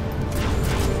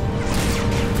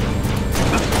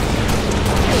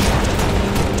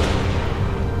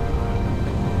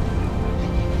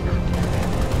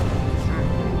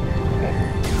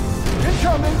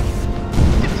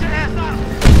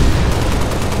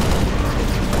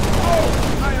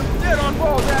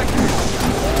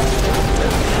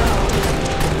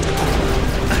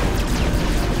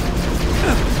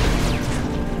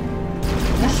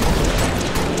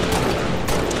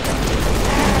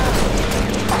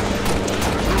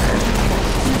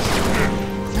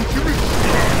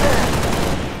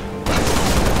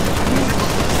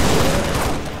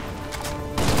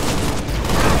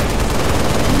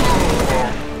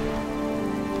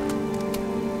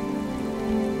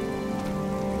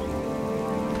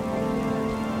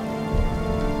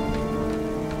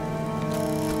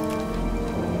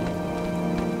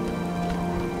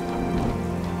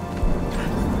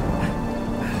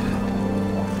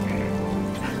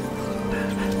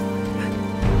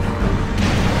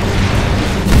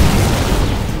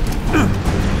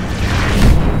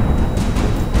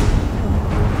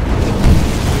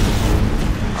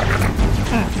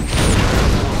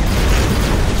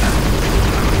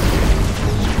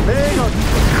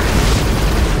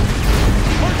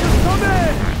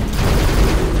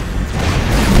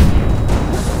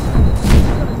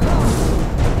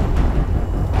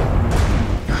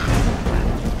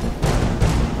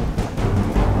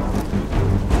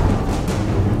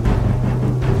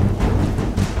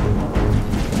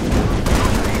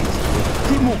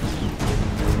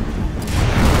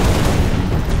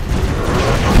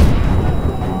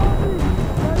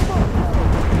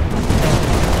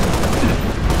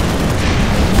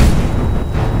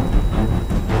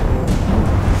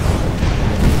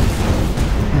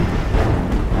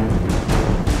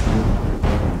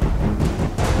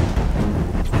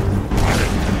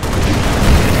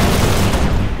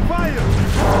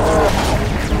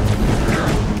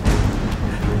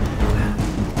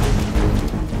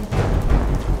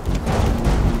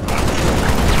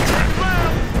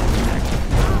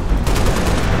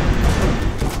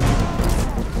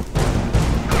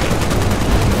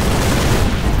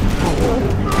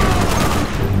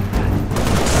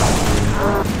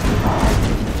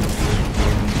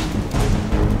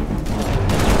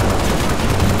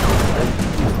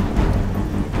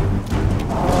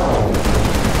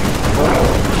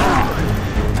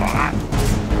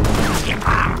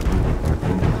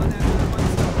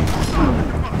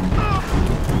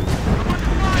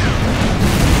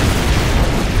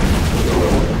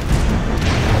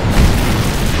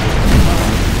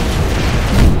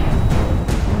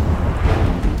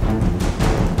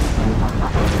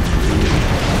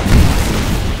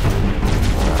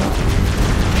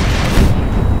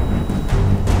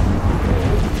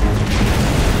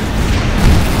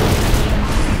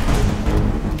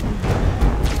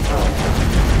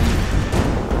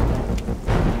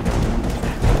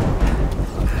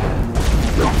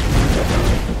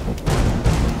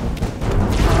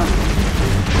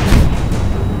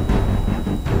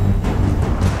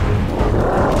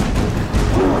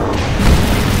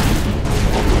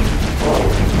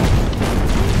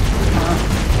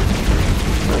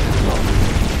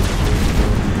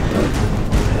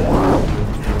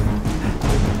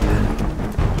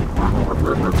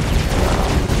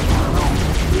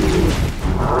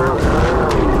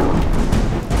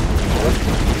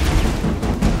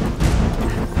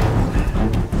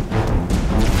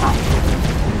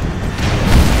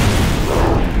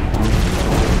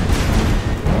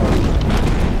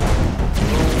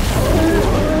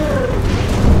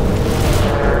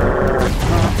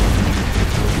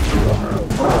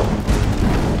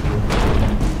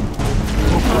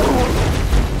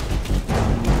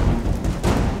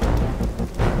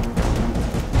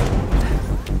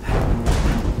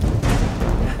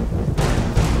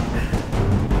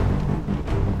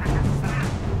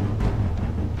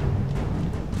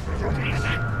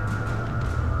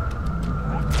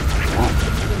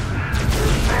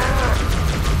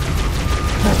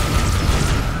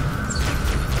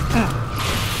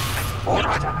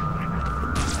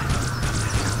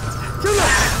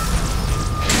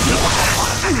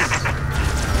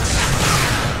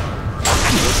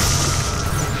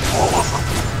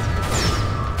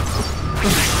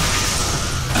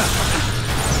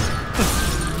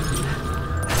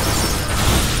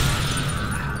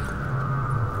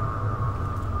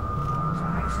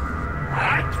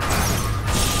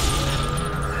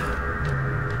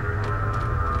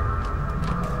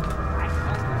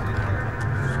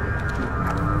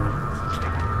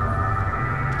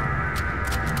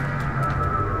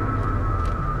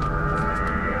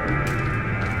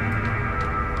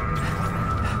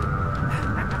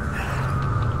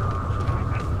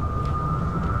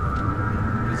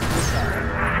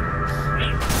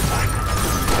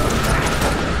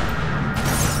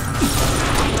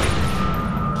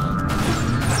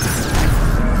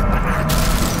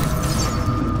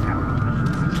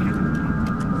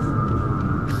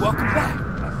 Welcome back.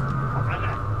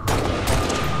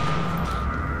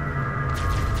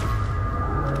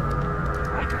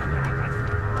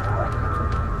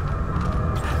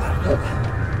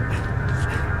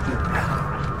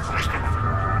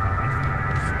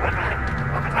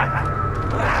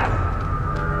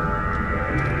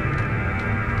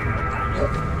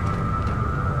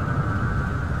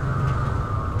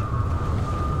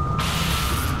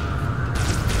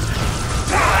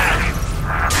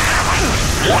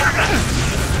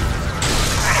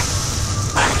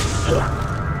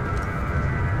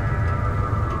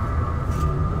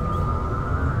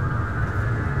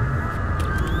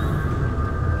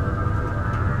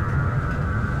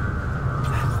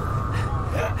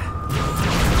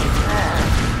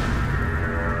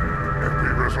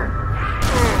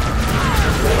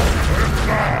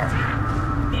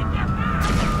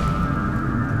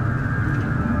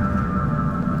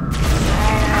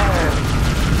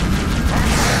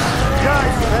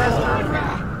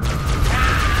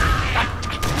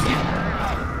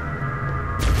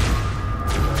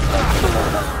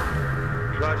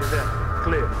 Roger that.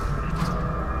 Clear.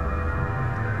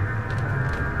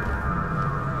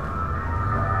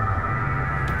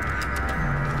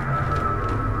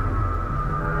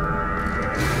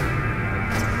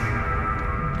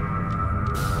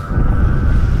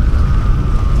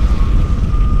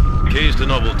 Keys to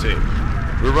Noble Team.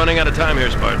 We're running out of time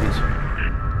here, Spartans.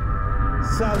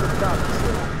 Solid copy,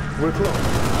 sir. We're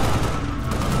close.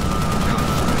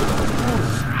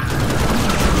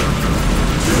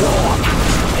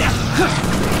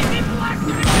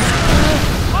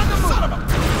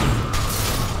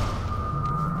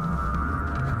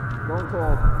 Don't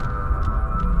call.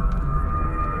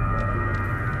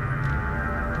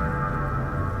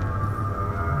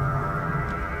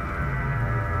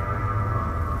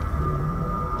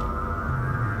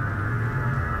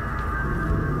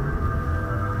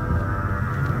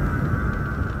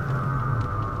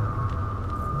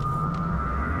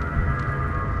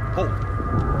 Hold.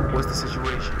 What's the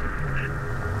situation?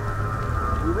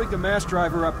 We rigged a mass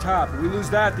driver up top. If we lose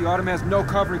that, the Autumn has no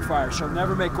covering fire. She'll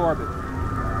never make orbit.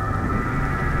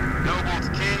 Noble's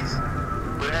keys.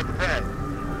 We're at the pad.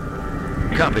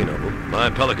 Copy, Noble. My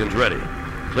Pelican's ready.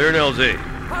 Clear an LZ.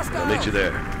 I'll meet you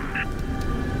there.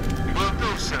 Will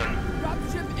do, sir.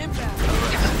 Dropship inbound.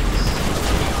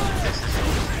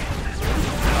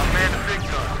 I'll man the big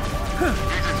gun.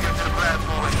 You just get to the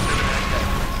platform and deliver that.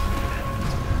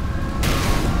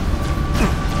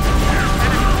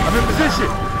 I'm in position.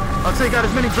 I'll take out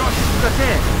as many dropships as I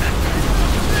can.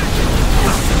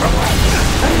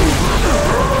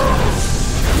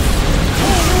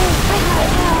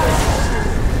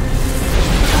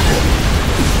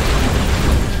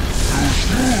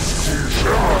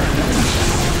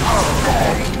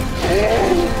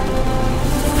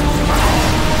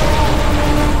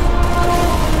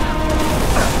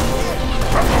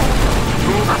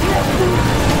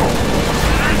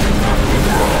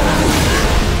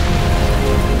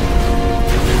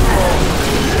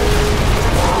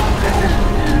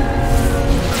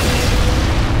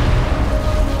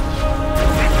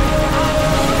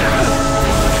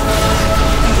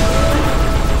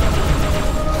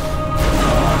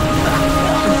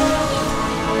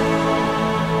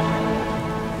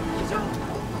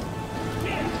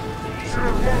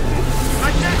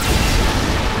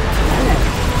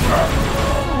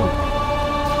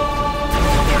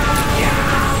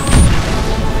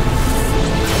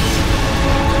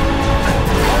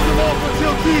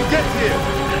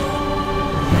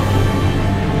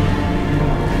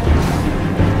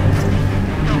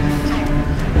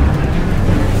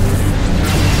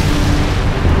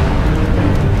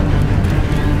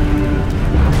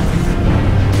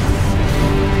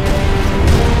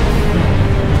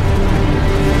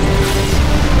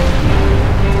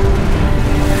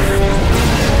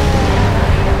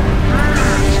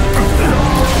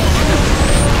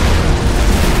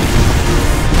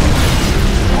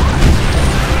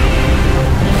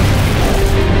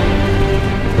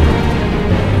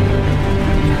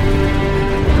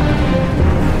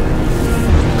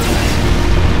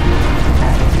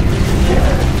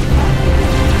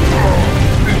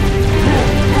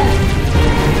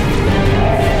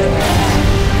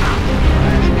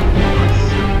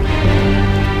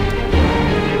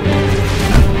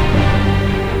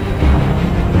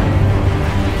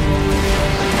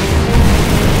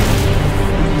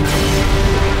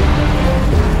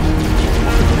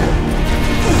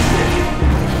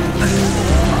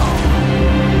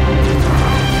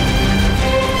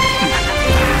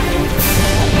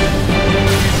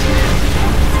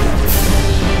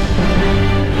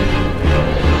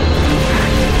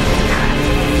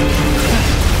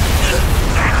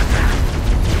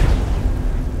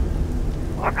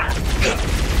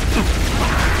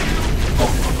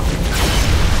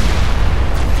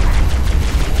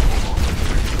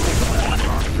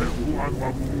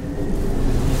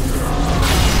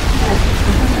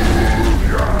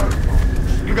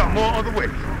 You got more on the way.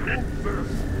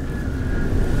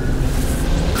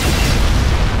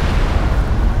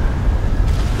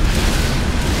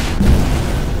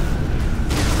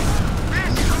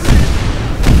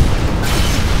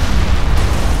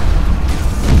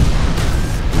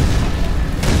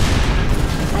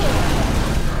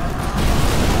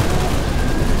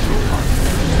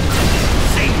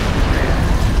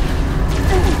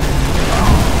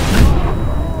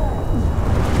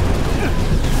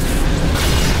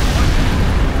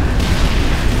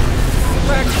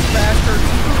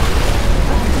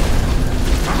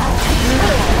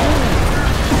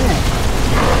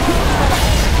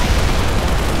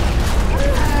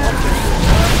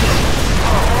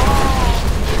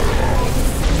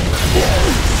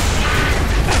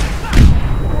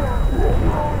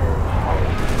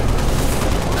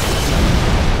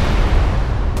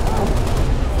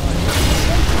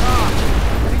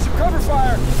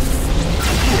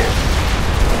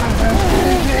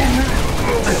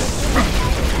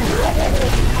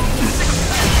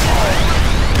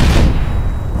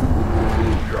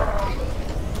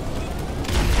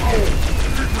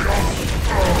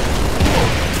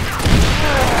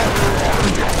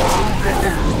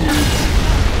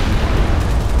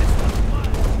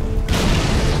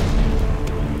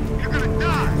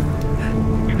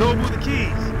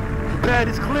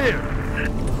 Is clear.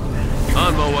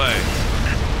 On my way.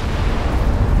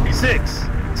 6,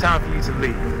 time for you to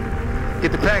leave.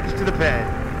 Get the package to the pad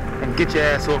and get your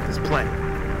ass off this plane.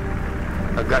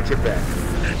 I got your back.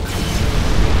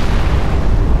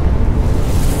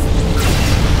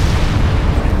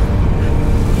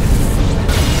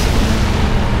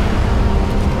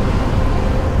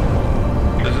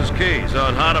 This is Keyes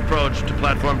on hot approach to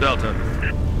Platform Delta.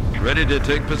 Ready to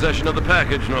take possession of the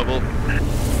package, Noble.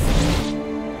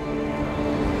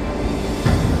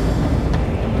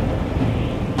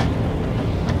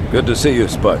 Good to see you,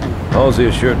 Spartan. Halsey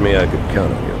assured me I could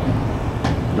count on you.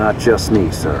 Not just me,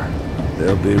 sir.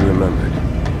 They'll be remembered.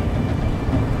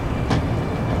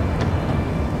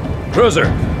 Cruiser,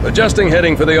 adjusting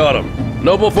heading for the Autumn.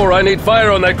 Noble 4, I need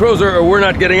fire on that cruiser or we're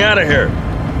not getting out of here.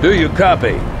 Do you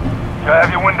copy? You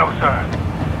have your window, sir.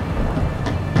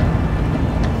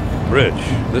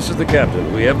 Bridge, this is the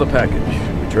captain. We have the package.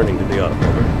 Returning to the Autumn,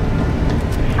 over.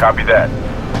 Copy that.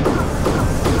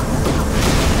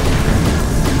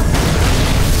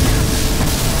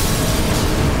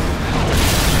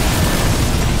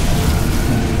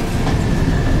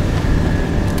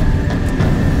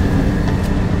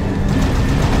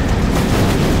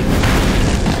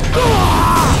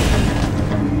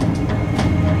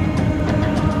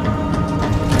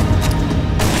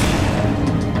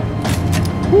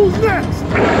 Who's next?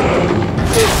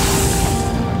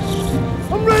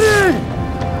 I'm ready!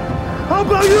 How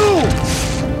about you?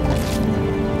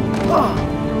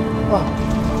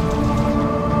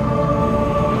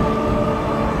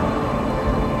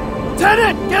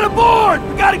 Lieutenant, get aboard!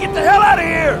 We gotta get the hell out of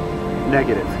here!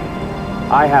 Negative.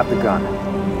 I have the gun.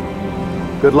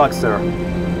 Good luck, sir.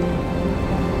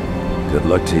 Good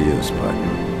luck to you, Spartan.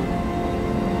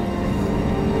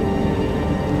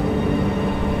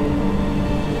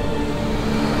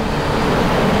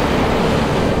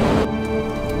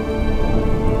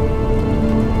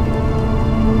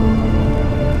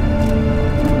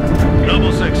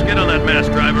 Noble 6, get on that mass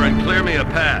driver and clear me a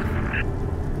path.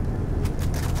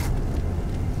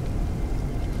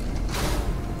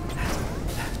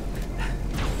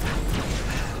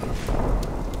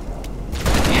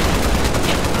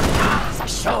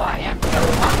 So I am.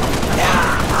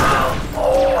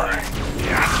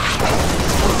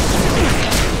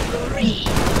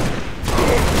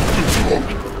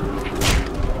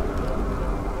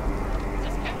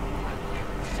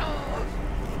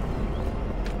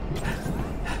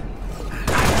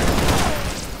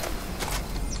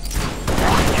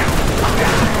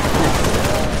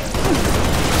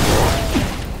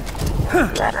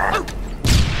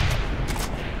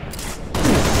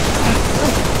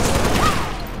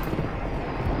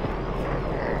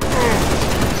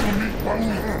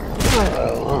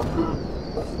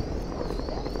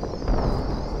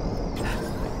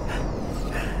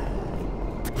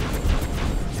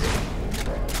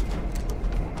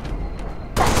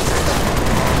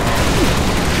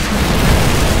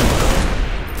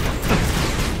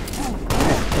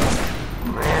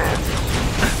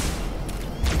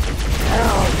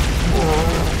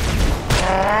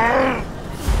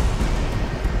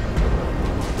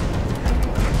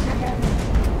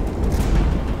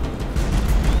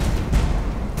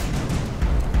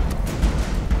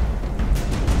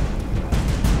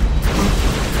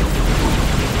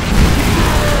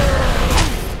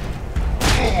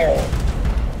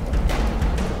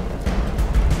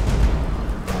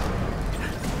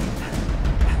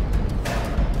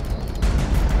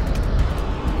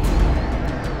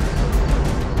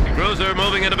 Cruiser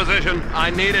moving into position. I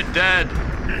need it dead.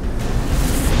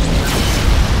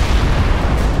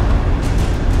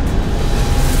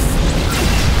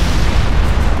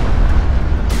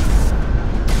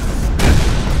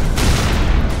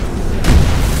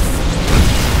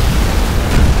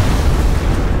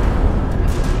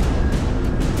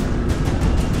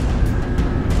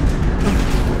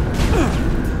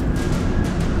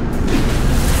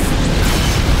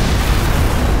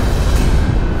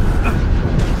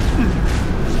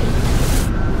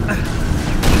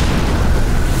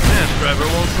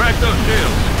 Crack those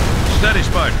shields. Steady,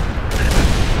 Spartan.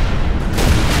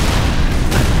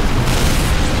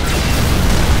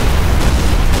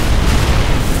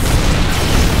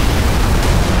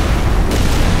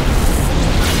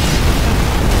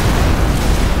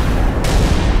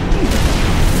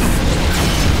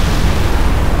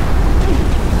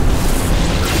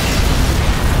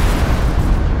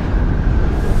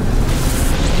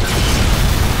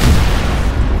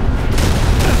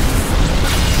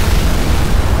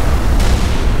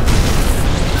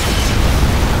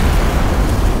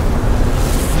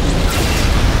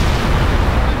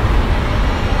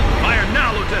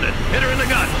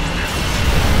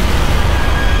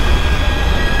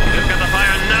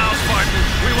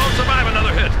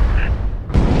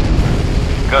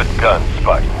 Good guns,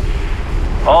 Spartan.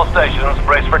 All stations,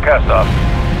 brace for cast-off.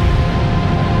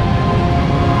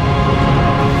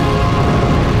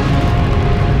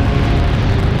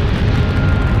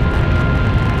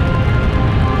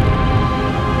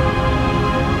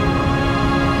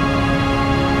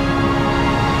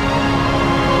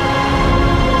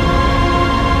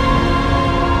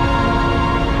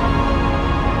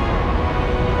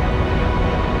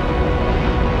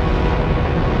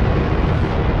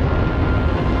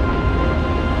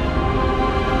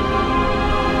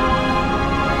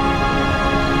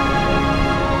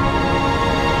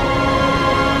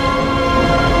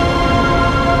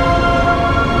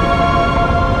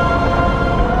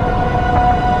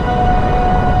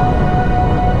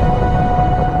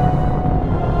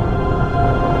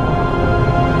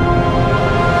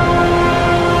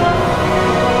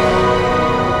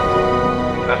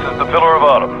 Pillar of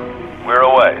Autumn. We're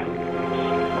away.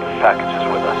 The package is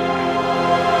with us.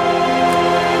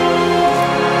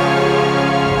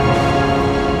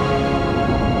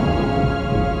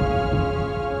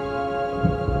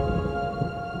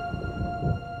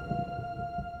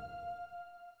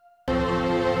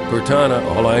 Cortana,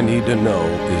 all I need to know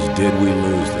is did we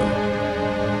lose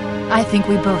them? I think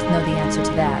we both know the answer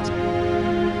to that.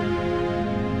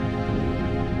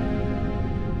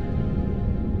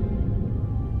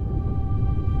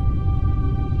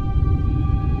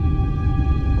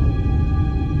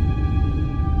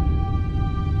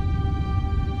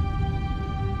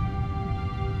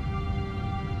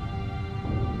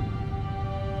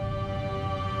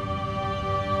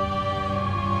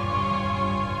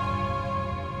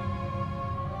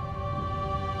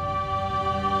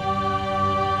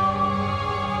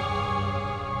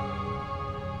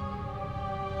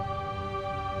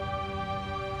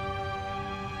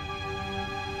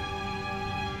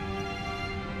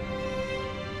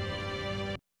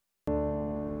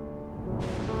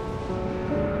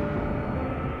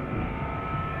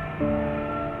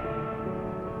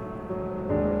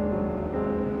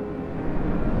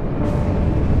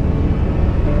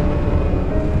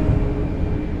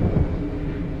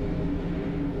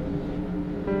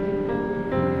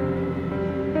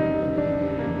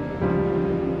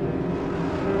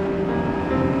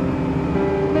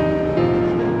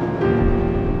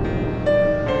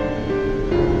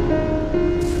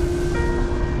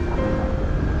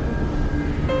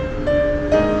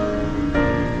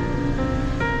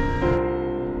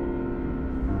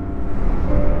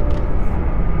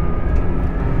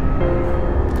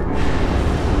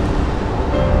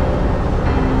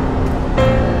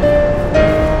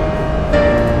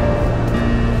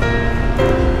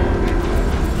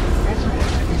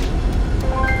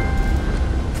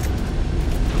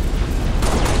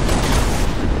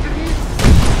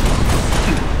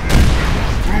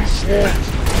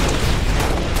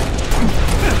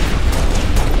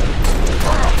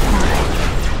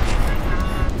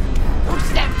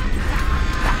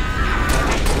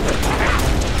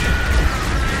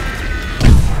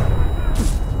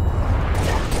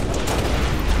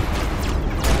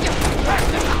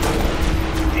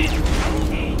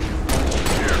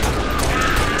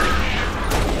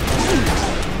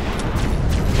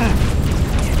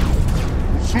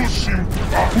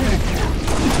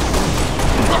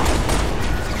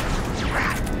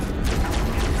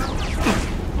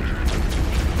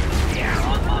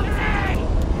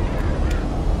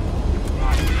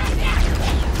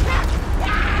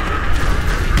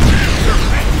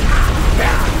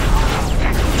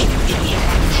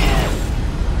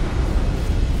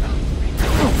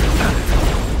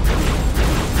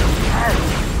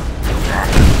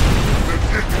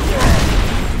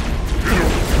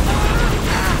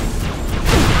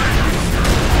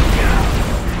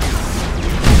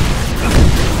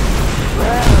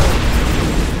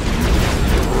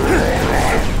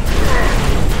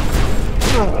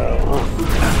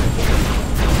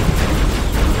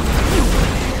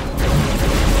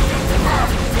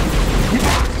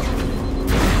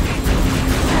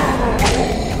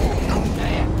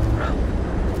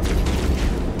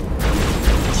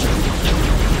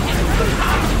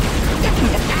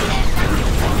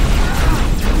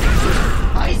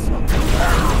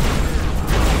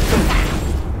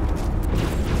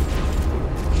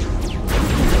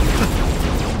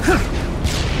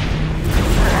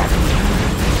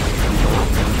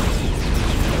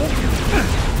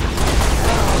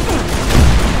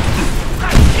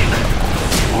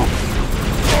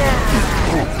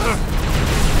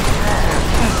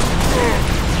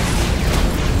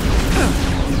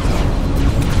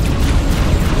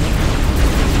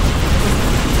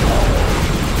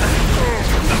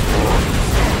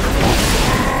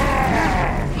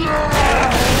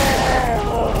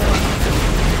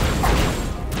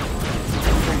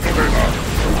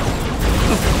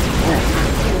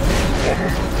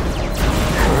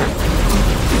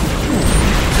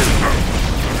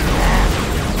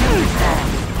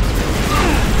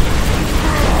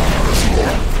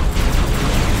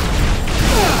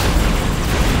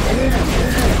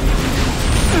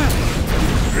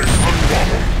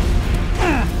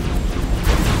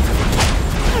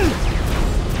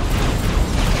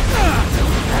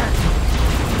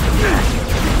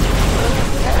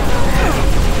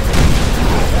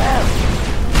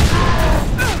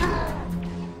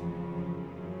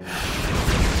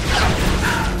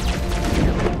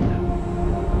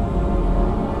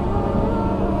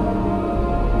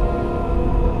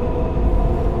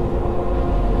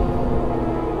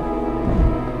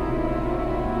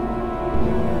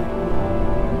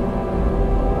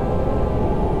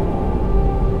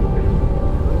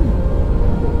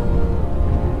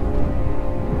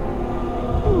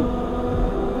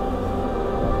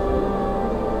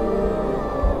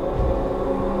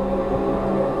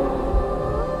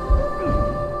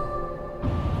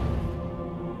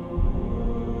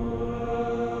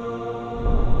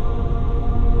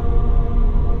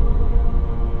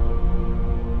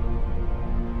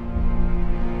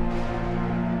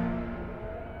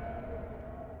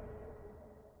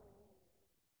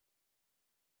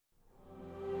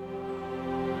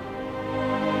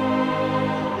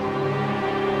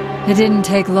 It didn't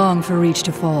take long for Reach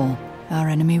to fall. Our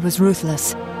enemy was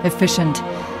ruthless, efficient,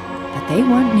 but they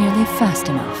weren't nearly fast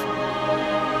enough.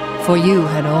 For you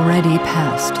had already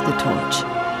passed the torch,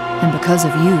 and because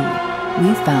of you,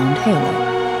 we found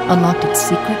Halo, unlocked its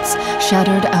secrets,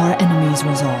 shattered our enemy's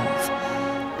resolve.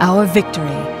 Our victory,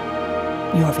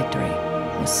 your victory,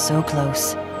 was so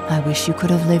close, I wish you could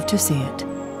have lived to see it.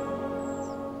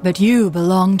 But you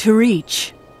belong to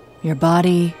Reach. Your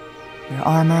body, your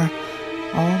armor,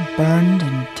 all burned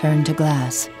and turned to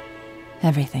glass.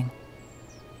 Everything.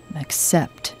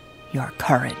 Except your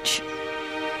courage.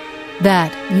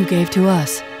 That you gave to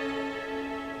us.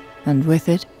 And with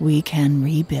it, we can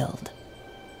rebuild.